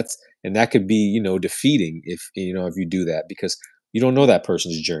 and that could be, defeating if you do that because you don't know that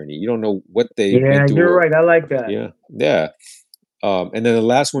person's journey. You don't know what they Yeah, went you're through. right. I like that. Yeah, yeah. And then the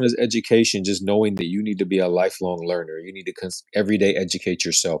last one is education, just knowing that you need to be a lifelong learner. You need to every day educate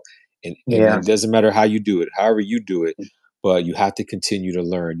yourself. And Yeah. it doesn't matter how you do it, however you do it, but you have to continue to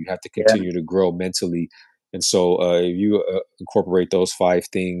learn. You have to Yeah. continue to grow mentally. And so if you incorporate those five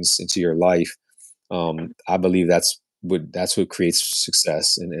things into your life, I believe that's what creates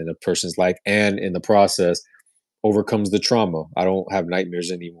success in a person's life, and in the process overcomes the trauma. I don't have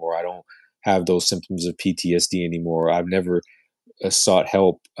nightmares anymore. I don't have those symptoms of PTSD anymore. I've never sought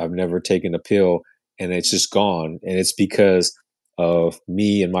help. I've never taken a pill, and it's just gone. And it's because of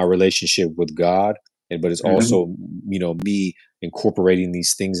me and my relationship with God. And but it's Mhm. also me incorporating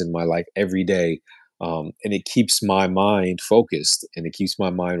these things in my life every day. And it keeps my mind focused and it keeps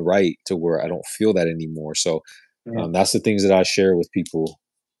my mind right to where I don't feel that anymore. So Yeah. that's the things that I share with people.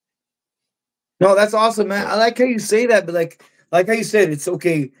 No, that's awesome, man. Yeah, I like how you say that, but like how you said, it's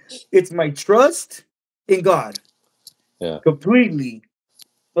okay. It's my trust in God yeah, completely.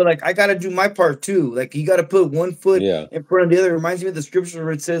 But like I gotta do my part too. Like you gotta put one foot yeah, in front of the other. It reminds me of the scripture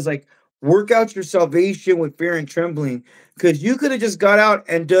where it says, like, work out your salvation with fear and trembling. Because you could have just got out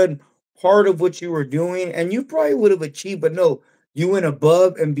and done part of what you were doing, and you probably would have achieved, but no, you went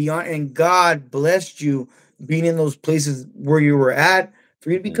above and beyond, and God blessed you being in those places where you were at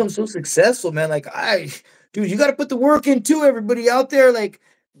for you to mhm, become so successful, man. Like dude, you gotta put the work in too, everybody out there. Like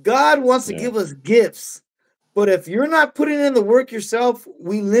God wants to yeah, give us gifts. But if you're not putting in the work yourself,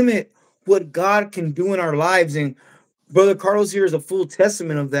 we limit what God can do in our lives. And Brother Carlos here is a full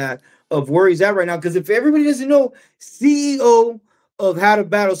testament of that, of where he's at right now. Because if everybody doesn't know, CEO of How to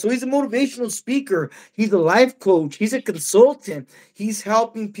Battle, so he's a motivational speaker, he's a life coach, he's a consultant, he's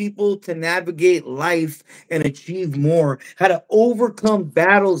helping people to navigate life and achieve more, how to overcome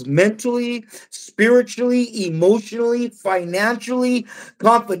battles mentally, spiritually, emotionally, financially,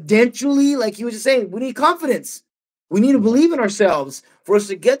 confidentially. Like he was just saying, we need confidence. We need to yeah, believe in ourselves for us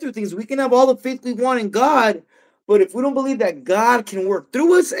to get through things. We can have all the faith we want in God, but if we don't believe that God can work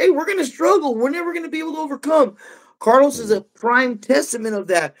through us, hey, we're going to struggle. We're never going to be able to overcome. Carlos is mhm. a prime testament of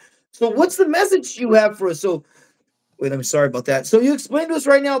that. So, what's the message you have for us? So, wait, I'm sorry about that. So, you explained to us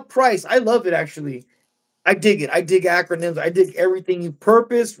right now, price. I love it, actually. I dig it. I dig acronyms. I dig everything you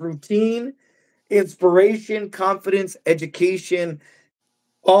purpose, routine, inspiration, confidence, education,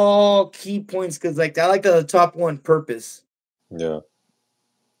 all key points. Because, like, I like the top one, purpose. Yeah,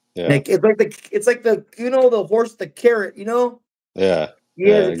 yeah, Like, it's like the, the horse, the carrot, yeah, He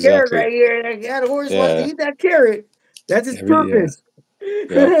has yeah, a carrot exactly. right here, and that horse wants to Yeah, eat that carrot. That's his yeah. purpose.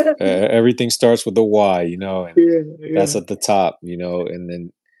 Yep. yeah, Everything starts with the why, and that's yeah, at the top, and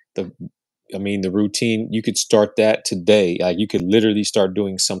then the, I mean, the routine, you could start that today. Like you could literally start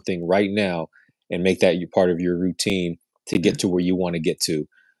doing something right now and make that part of your routine to yeah. get to where you want to get to.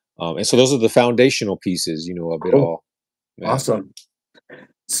 And so those are the foundational pieces, of it Cool. all. Yeah. Awesome.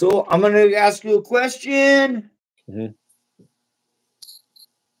 So I'm gonna ask you a question. Hmm.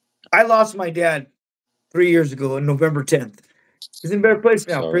 I lost my dad 3 years ago on November 10th. He's in a better place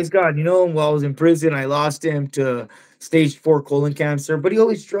now. Sorry. Praise God. While I was in prison, I lost him to stage 4 colon cancer, but he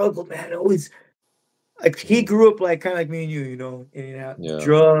always struggled, man. Always like he Hmm. grew up like kind of like me and you, in and out, Yeah.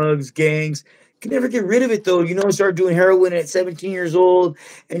 drugs, gangs. Could never get rid of it though. Started doing heroin at 17 years old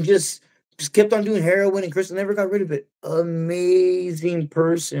and just kept on doing heroin and Crystal never got rid of it. Amazing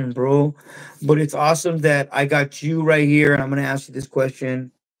person, bro. But it's awesome that I got you right here and I'm gonna ask you this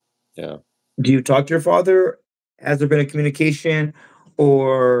question. Yeah. Do you talk to your father? Has there been a communication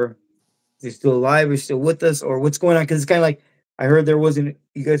or is he still alive? Is he still with us? Or what's going on? Because it's kind of like I heard you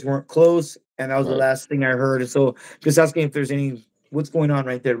guys weren't close, and that was the Right. last thing I heard. And so just asking if there's what's going on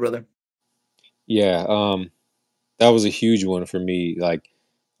right there, brother. Yeah. That was a huge one for me. Like,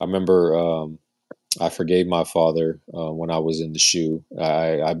 I remember, I forgave my father when I was in the shoe.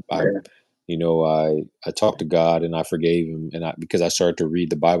 Yeah. I talked to God and I forgave him, and because I started to read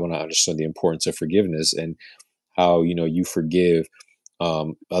the Bible and I understood the importance of forgiveness and how you forgive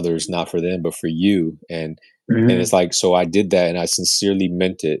others not for them but for you, and And Mhm. it's like, so I did that and I sincerely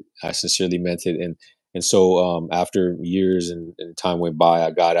meant it. I sincerely meant it. And so after years and time went by,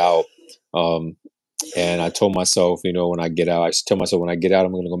 I got out. Um, and I told myself, when I get out, I used to tell myself, when I get out,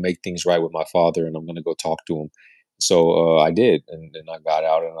 I'm going to go make things right with my father, and I'm going to go talk to him. So I did, and I got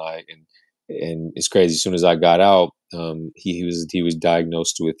out, and it's crazy. As soon as I got out, he was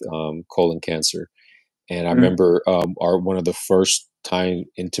diagnosed with colon cancer, and I Mm. remember our one of the first time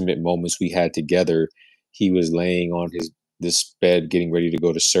intimate moments we had together. He was laying on his this bed, getting ready to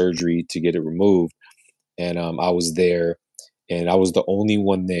go to surgery to get it removed, and I was there, and I was the only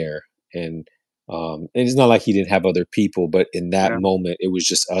one there, and it's not like he didn't have other people, but in that Yeah. moment, it was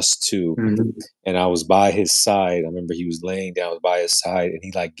just us two, Mhm. and I was by his side. I remember he was laying down, I was by his side, and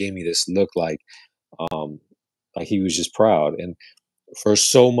he like gave me this look um, like he was just proud. And for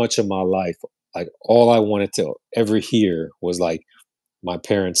so much of my life, like all I wanted to ever hear was like my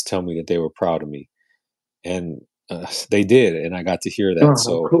parents tell me that they were proud of me, and they did, and I got to hear that. Oh,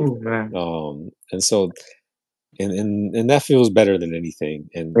 So, cool, man. and so and that feels better than anything.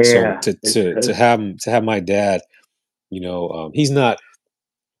 And so Yeah, to it to to does. have my dad, he's not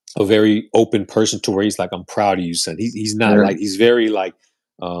a very open person to where he's like, I'm proud of you, son. He's not Yeah. like, he's very like,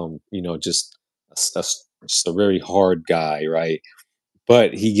 just just a very hard guy, right?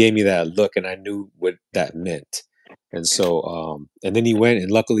 But he gave me that look, and I knew what that meant. And so, and then he went,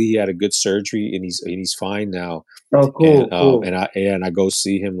 and luckily he had a good surgery, and he's fine now. Oh, And cool, cool. I go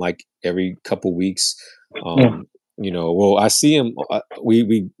see him like every couple weeks. Yeah. Well, I see him.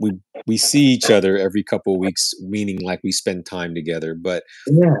 We see each other every couple of weeks, meaning like we spend time together. But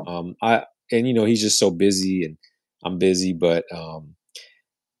Yeah. I and he's just so busy, and I'm busy, but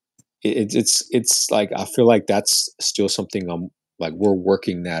it's like I feel like that's still something I'm like we're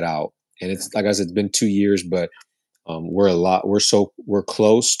working that out, and it's like I said, it's been 2 years, but we're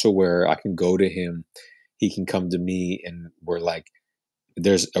close to where I can go to him, he can come to me, and we're like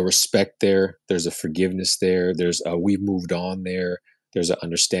there's a respect there, there's a forgiveness there, there's a we've moved on there, there's an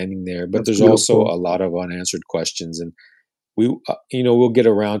understanding there, but That's there's also beautiful. a lot of unanswered questions, and we'll get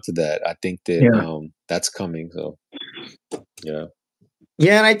around to that. I think that Yeah. that's coming. So yeah,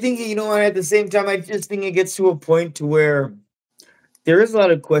 Yeah, and I think, at the same time, I just think it gets to a point to where there is a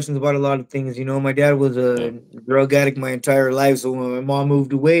lot of questions about a lot of things. My dad was yeah, a drug addict my entire life, so when my mom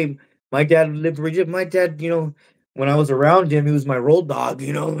moved away, my dad lived rigid. My dad, when I was around him, he was my road dog.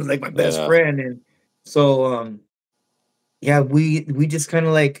 He was like my best yeah, friend, and so yeah, we just kind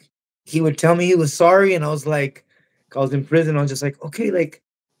of like he would tell me he was sorry, and I was in prison. I was just like, okay, like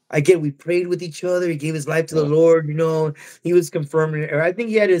I get. We prayed with each other. He gave his life to the yeah, Lord. He was confirming. Or I think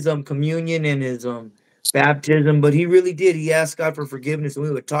he had his communion and his baptism, but he really did. He asked God for forgiveness, and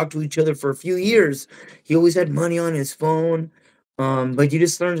we would talk to each other for a few mm, years. He always had money on his phone. But you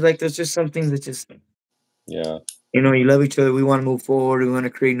just learned like there's just some things that just yeah, you love each other. We want to move forward. We want to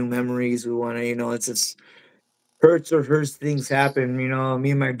create new memories. We want to it's just hurts things happen. Me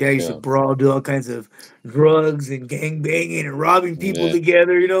and my dad used to yeah, brawl, do all kinds of drugs and gang banging and robbing people yeah,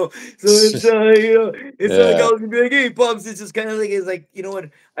 together. So it's not like I yeah, was gonna be like, hey, pops, it's just kind of like it's like, what?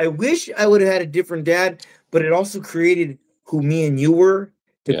 I wish I would have had a different dad, but it also created who me and you were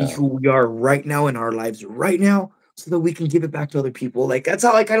to be yeah, who we are right now in our lives right now, so that we can give it back to other people. Like that's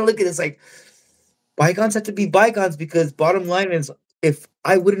how I kind of look at it. It's like bygones have to be bygones because bottom line is if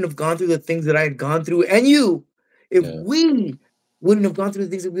I wouldn't have gone through the things that I had gone through and if yeah, we wouldn't have gone through the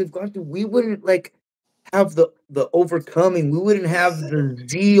things that we've gone through, we wouldn't like have the overcoming, we wouldn't have the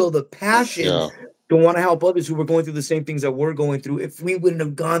zeal, the passion yeah, to want to help others who were going through the same things that we're going through if we wouldn't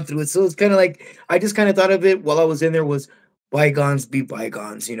have gone through it. So it's kind of like I just kind of thought of it while I was in there was bygones be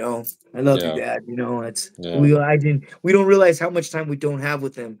bygones. I love you, yeah, Dad. It's yeah, we don't realize how much time we don't have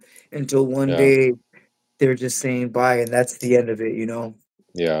with them until one yeah, day they're just saying bye, and that's the end of it.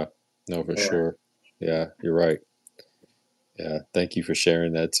 yeah. No, for Yeah. sure. Yeah, you're right. Yeah, thank you for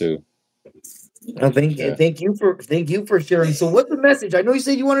sharing that too. Yeah, Thank you for sharing. So, what's the message? I know you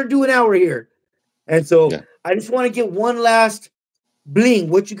said you want to do an hour here, and so yeah, I just want to get one last bling.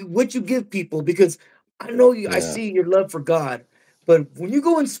 What you give people because I know you. I yeah, see your love for God, but when you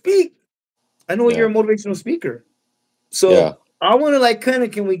go and speak, I know you're yeah, a motivational speaker. yeah, So I want to like kind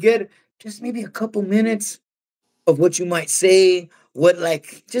of can we get just maybe a couple minutes of what you might say, what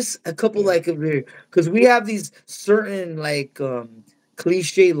like just a couple yeah, like of the because we have these certain like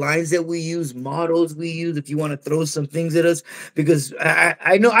cliche lines that we use, mottos we use. If you want to throw some things at us, because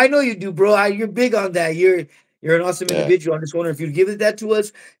I know you do, bro. You're big on that. You're an awesome yeah, individual. I'm just wondering if you'd give it that to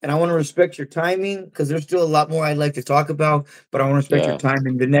us, and I want to respect your timing because there's still a lot more I'd like to talk about, but I want to respect your yeah, time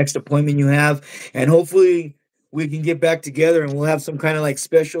in the next appointment you have, and hopefully we can get back together and we'll have some kind of like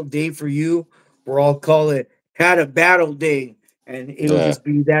special day for you. We'll all call it had a battle day, and it'll Yeah. just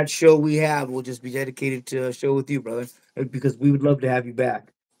be that show we have. We'll just be dedicated to a show with you, brother, because we would love to have you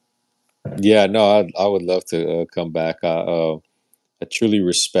back. Yeah, no, I would love to come back. I truly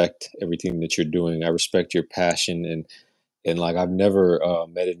respect everything that you're doing. I respect your passion, and like I've never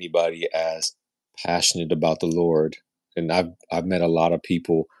met anybody as passionate about the Lord. And I've met a lot of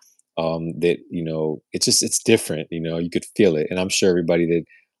people that, it's different. You could feel it, and I'm sure everybody that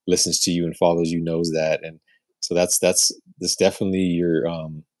listens to you and follows you knows that. And so that's definitely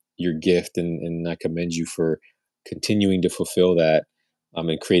your gift, and I commend you for continuing to fulfill that,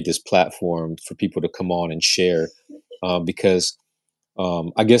 and create this platform for people to come on and share, because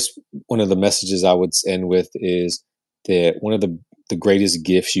I guess one of the messages I would end with is that one of the greatest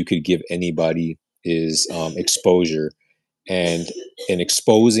gifts you could give anybody is exposure, and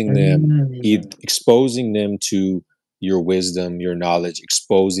exposing them, Mm. exposing them to your wisdom, your knowledge,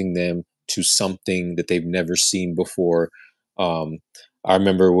 exposing them to something that they've never seen before. Um, I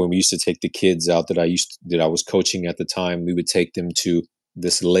remember when we used to take the kids out that I was coaching at the time. We would take them to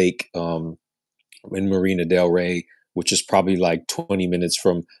this lake. In Marina Del Rey, which is probably like 20 minutes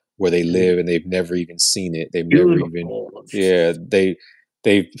from where they live, and they've never even seen it. They've never even, Beautiful. yeah,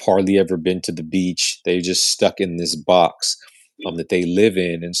 they've hardly ever been to the beach. They just stuck in this box that they live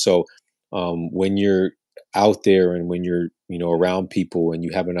in. And so when you're out there, and when you're around people, and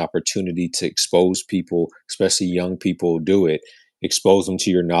you have an opportunity to expose people, especially young people, do it. Expose them to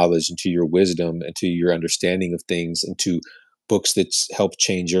your knowledge, and to your wisdom, and to your understanding of things, and to books that help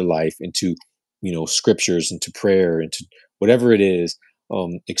change your life, and to scriptures, into prayer, into whatever it is.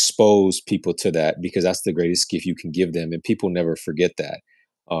 Expose people to that, because that's the greatest gift you can give them, and people never forget that.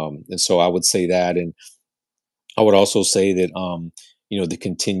 And so I would say that. And I would also say that to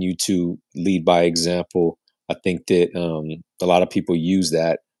continue to lead by example. I think that a lot of people use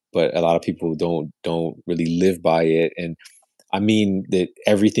that, but a lot of people don't really live by it. And I mean that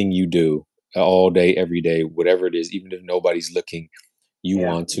everything you do, all day, every day, whatever it is, even if nobody's looking, you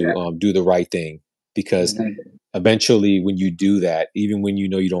Yeah. want to do the right thing, because Mhm. eventually, when you do that, even when you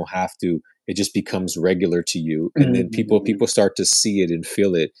don't have to, it just becomes regular to you, and then people Mhm. start to see it and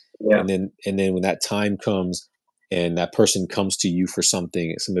feel it. Yeah. And then when that time comes, and that person comes to you for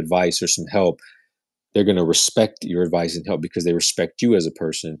something, some advice or some help, they're going to respect your advice and help, because they respect you as a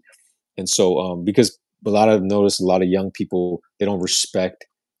person. And so, because notice a lot of young people, they don't respect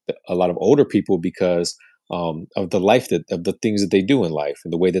a lot of older people, because of the life of the things that they do in life,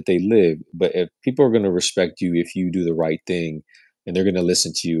 and the way that they live. But if people are going to respect you if you do the right thing, and they're going to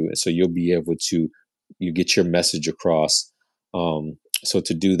listen to you, and so you'll be able to you get your message across. So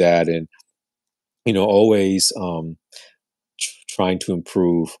to do that, and always trying to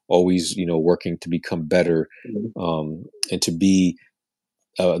improve, always working to become better, and to be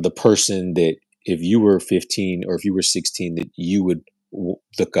the person that, if you were 15 or if you were 16, that you would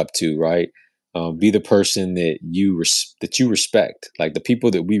look up to, right? Be the person that that you respect, like the people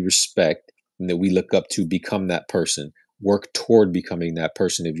that we respect and that we look up to. Become that person. Work toward becoming that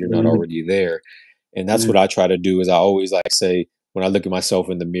person if you're not Mhm. already there. And that's what Mhm. I try to do. Is I always like say, when I look at myself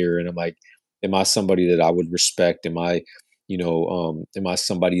in the mirror, and I'm like, am I somebody that I would respect? Am I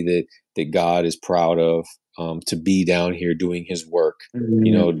somebody that God is proud of, to be down here doing His work?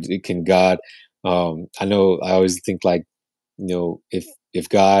 Mhm. Can God? I know I always think like, if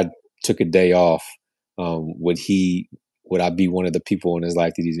God took a day off, would He? Would I be one of the people in His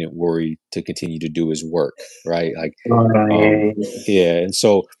life that He didn't worry to continue to do His work? Right? Like, um, Yeah. yeah. And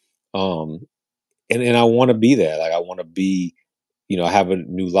so, um, and I want to be that. Like, I want to be. I have a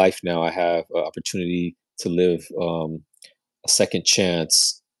new life now. I have an opportunity to live a second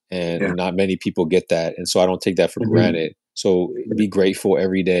chance, and Yeah. not many people get that, and so I don't take that for Mhm. granted. So be grateful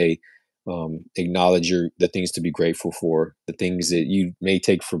every day. Acknowledge the things to be grateful for, the things that you may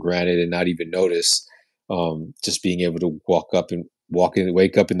take for granted and not even notice. Just being able to wake up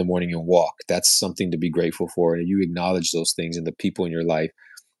in the morning and walk, that's something to be grateful for. And you acknowledge those things and the people in your life,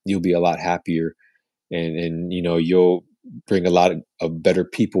 you'll be a lot happier, and you'll bring a lot of better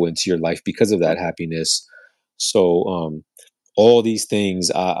people into your life because of that happiness. So all these things,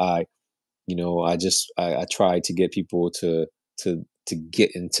 I try to get people to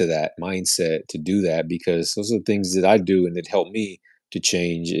get into that mindset, to do that, because those are the things that I do and that help me to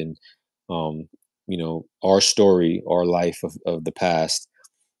change. And um our story, our life of the past,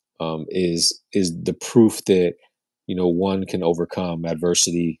 is the proof that one can overcome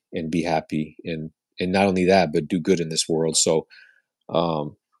adversity and be happy, and not only that, but do good in this world. So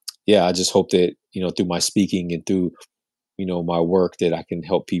um yeah, I just hope that through my speaking and through my work, that I can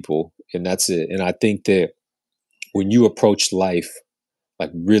help people, and that's it. And I think that when you approach life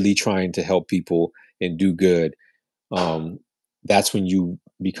like really trying to help people and do good, that's when you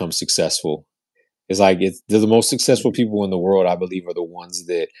become successful. It's like they're the most successful people in the world, I believe, are the ones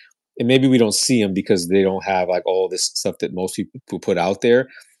that, and maybe we don't see them because they don't have like all this stuff that most people put out there,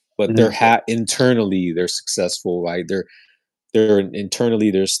 but they're internally they're successful, right? They're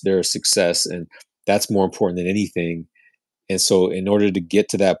internally they're a success, and that's more important than anything. And so, in order to get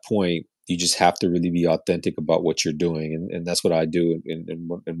to that point, you just have to really be authentic about what you're doing, and that's what I do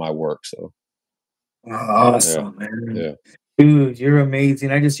in my work. So, yeah, Awesome, man. yeah, Dude, you're amazing.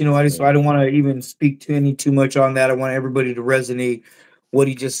 yeah. I don't want to even speak too much on that. I want everybody to resonate what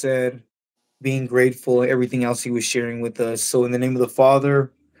he just said, being grateful, everything else he was sharing with us. So, in the name of the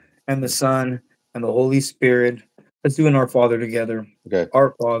Father and the Son and the Holy Spirit, let's do an Our Father together. Okay,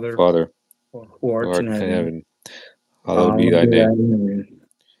 Our Father, Father, who who art in art in heaven, heaven, hallowed be hallowed thy be thy name. name.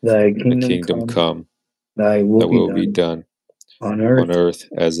 Thy Thy kingdom kingdom come, come. thy will Thy be will be done done on on earth earth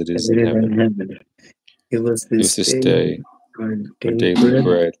as it as is it in is in heaven. heaven. Give us Give this us this day day our our daily daily bread.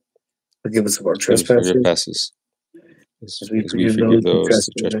 bread. Forgive us of our Forgive us our trespasses, trespasses, as we as we forgive forgive those who those that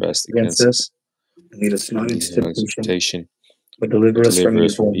trespass trespass against against us. us. And lead us not And into lead us not into temptation, temptation, but but deliver us from deliver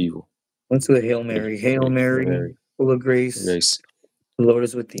us from evil. evil. Let's do a Hail Hail Mary. Hail Mary, Mary, full of grace, grace, the Lord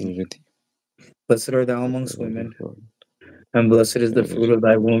is with be thee. with thee. Blessed art thou amongst women, and blessed is the fruit of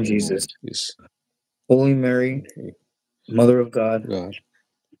thy womb, Jesus. Jesus, Holy Mary, Mother of God, God,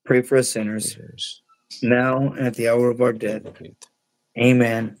 pray for us sinners, now and at the hour of our death.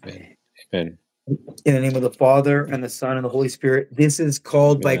 Amen. Amen. Amen. In the name of the Father and the Son and the Holy Spirit. This is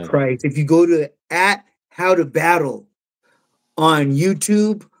called by Amen. Christ. If you go to at How to Battle on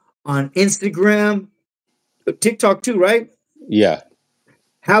YouTube, on Instagram, TikTok too, right? Yeah.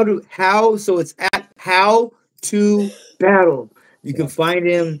 So it's at How to Battle. You can find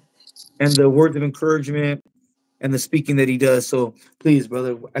him and the words of encouragement and the speaking that he does. So please,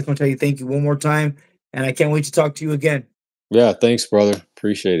 brother, I just want to tell you thank you one more time. And I can't wait to talk to you again. Yeah. Thanks, brother.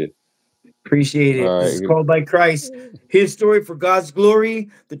 Appreciate it. Appreciate it. All This is right. called by Christ. His story for God's glory.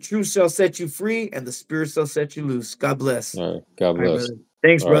 The truth shall set you free, and the spirit shall set you loose. God bless. All right. God All right, bless. brother.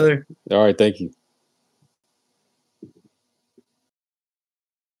 Thanks, All right. brother. All right. Thank you.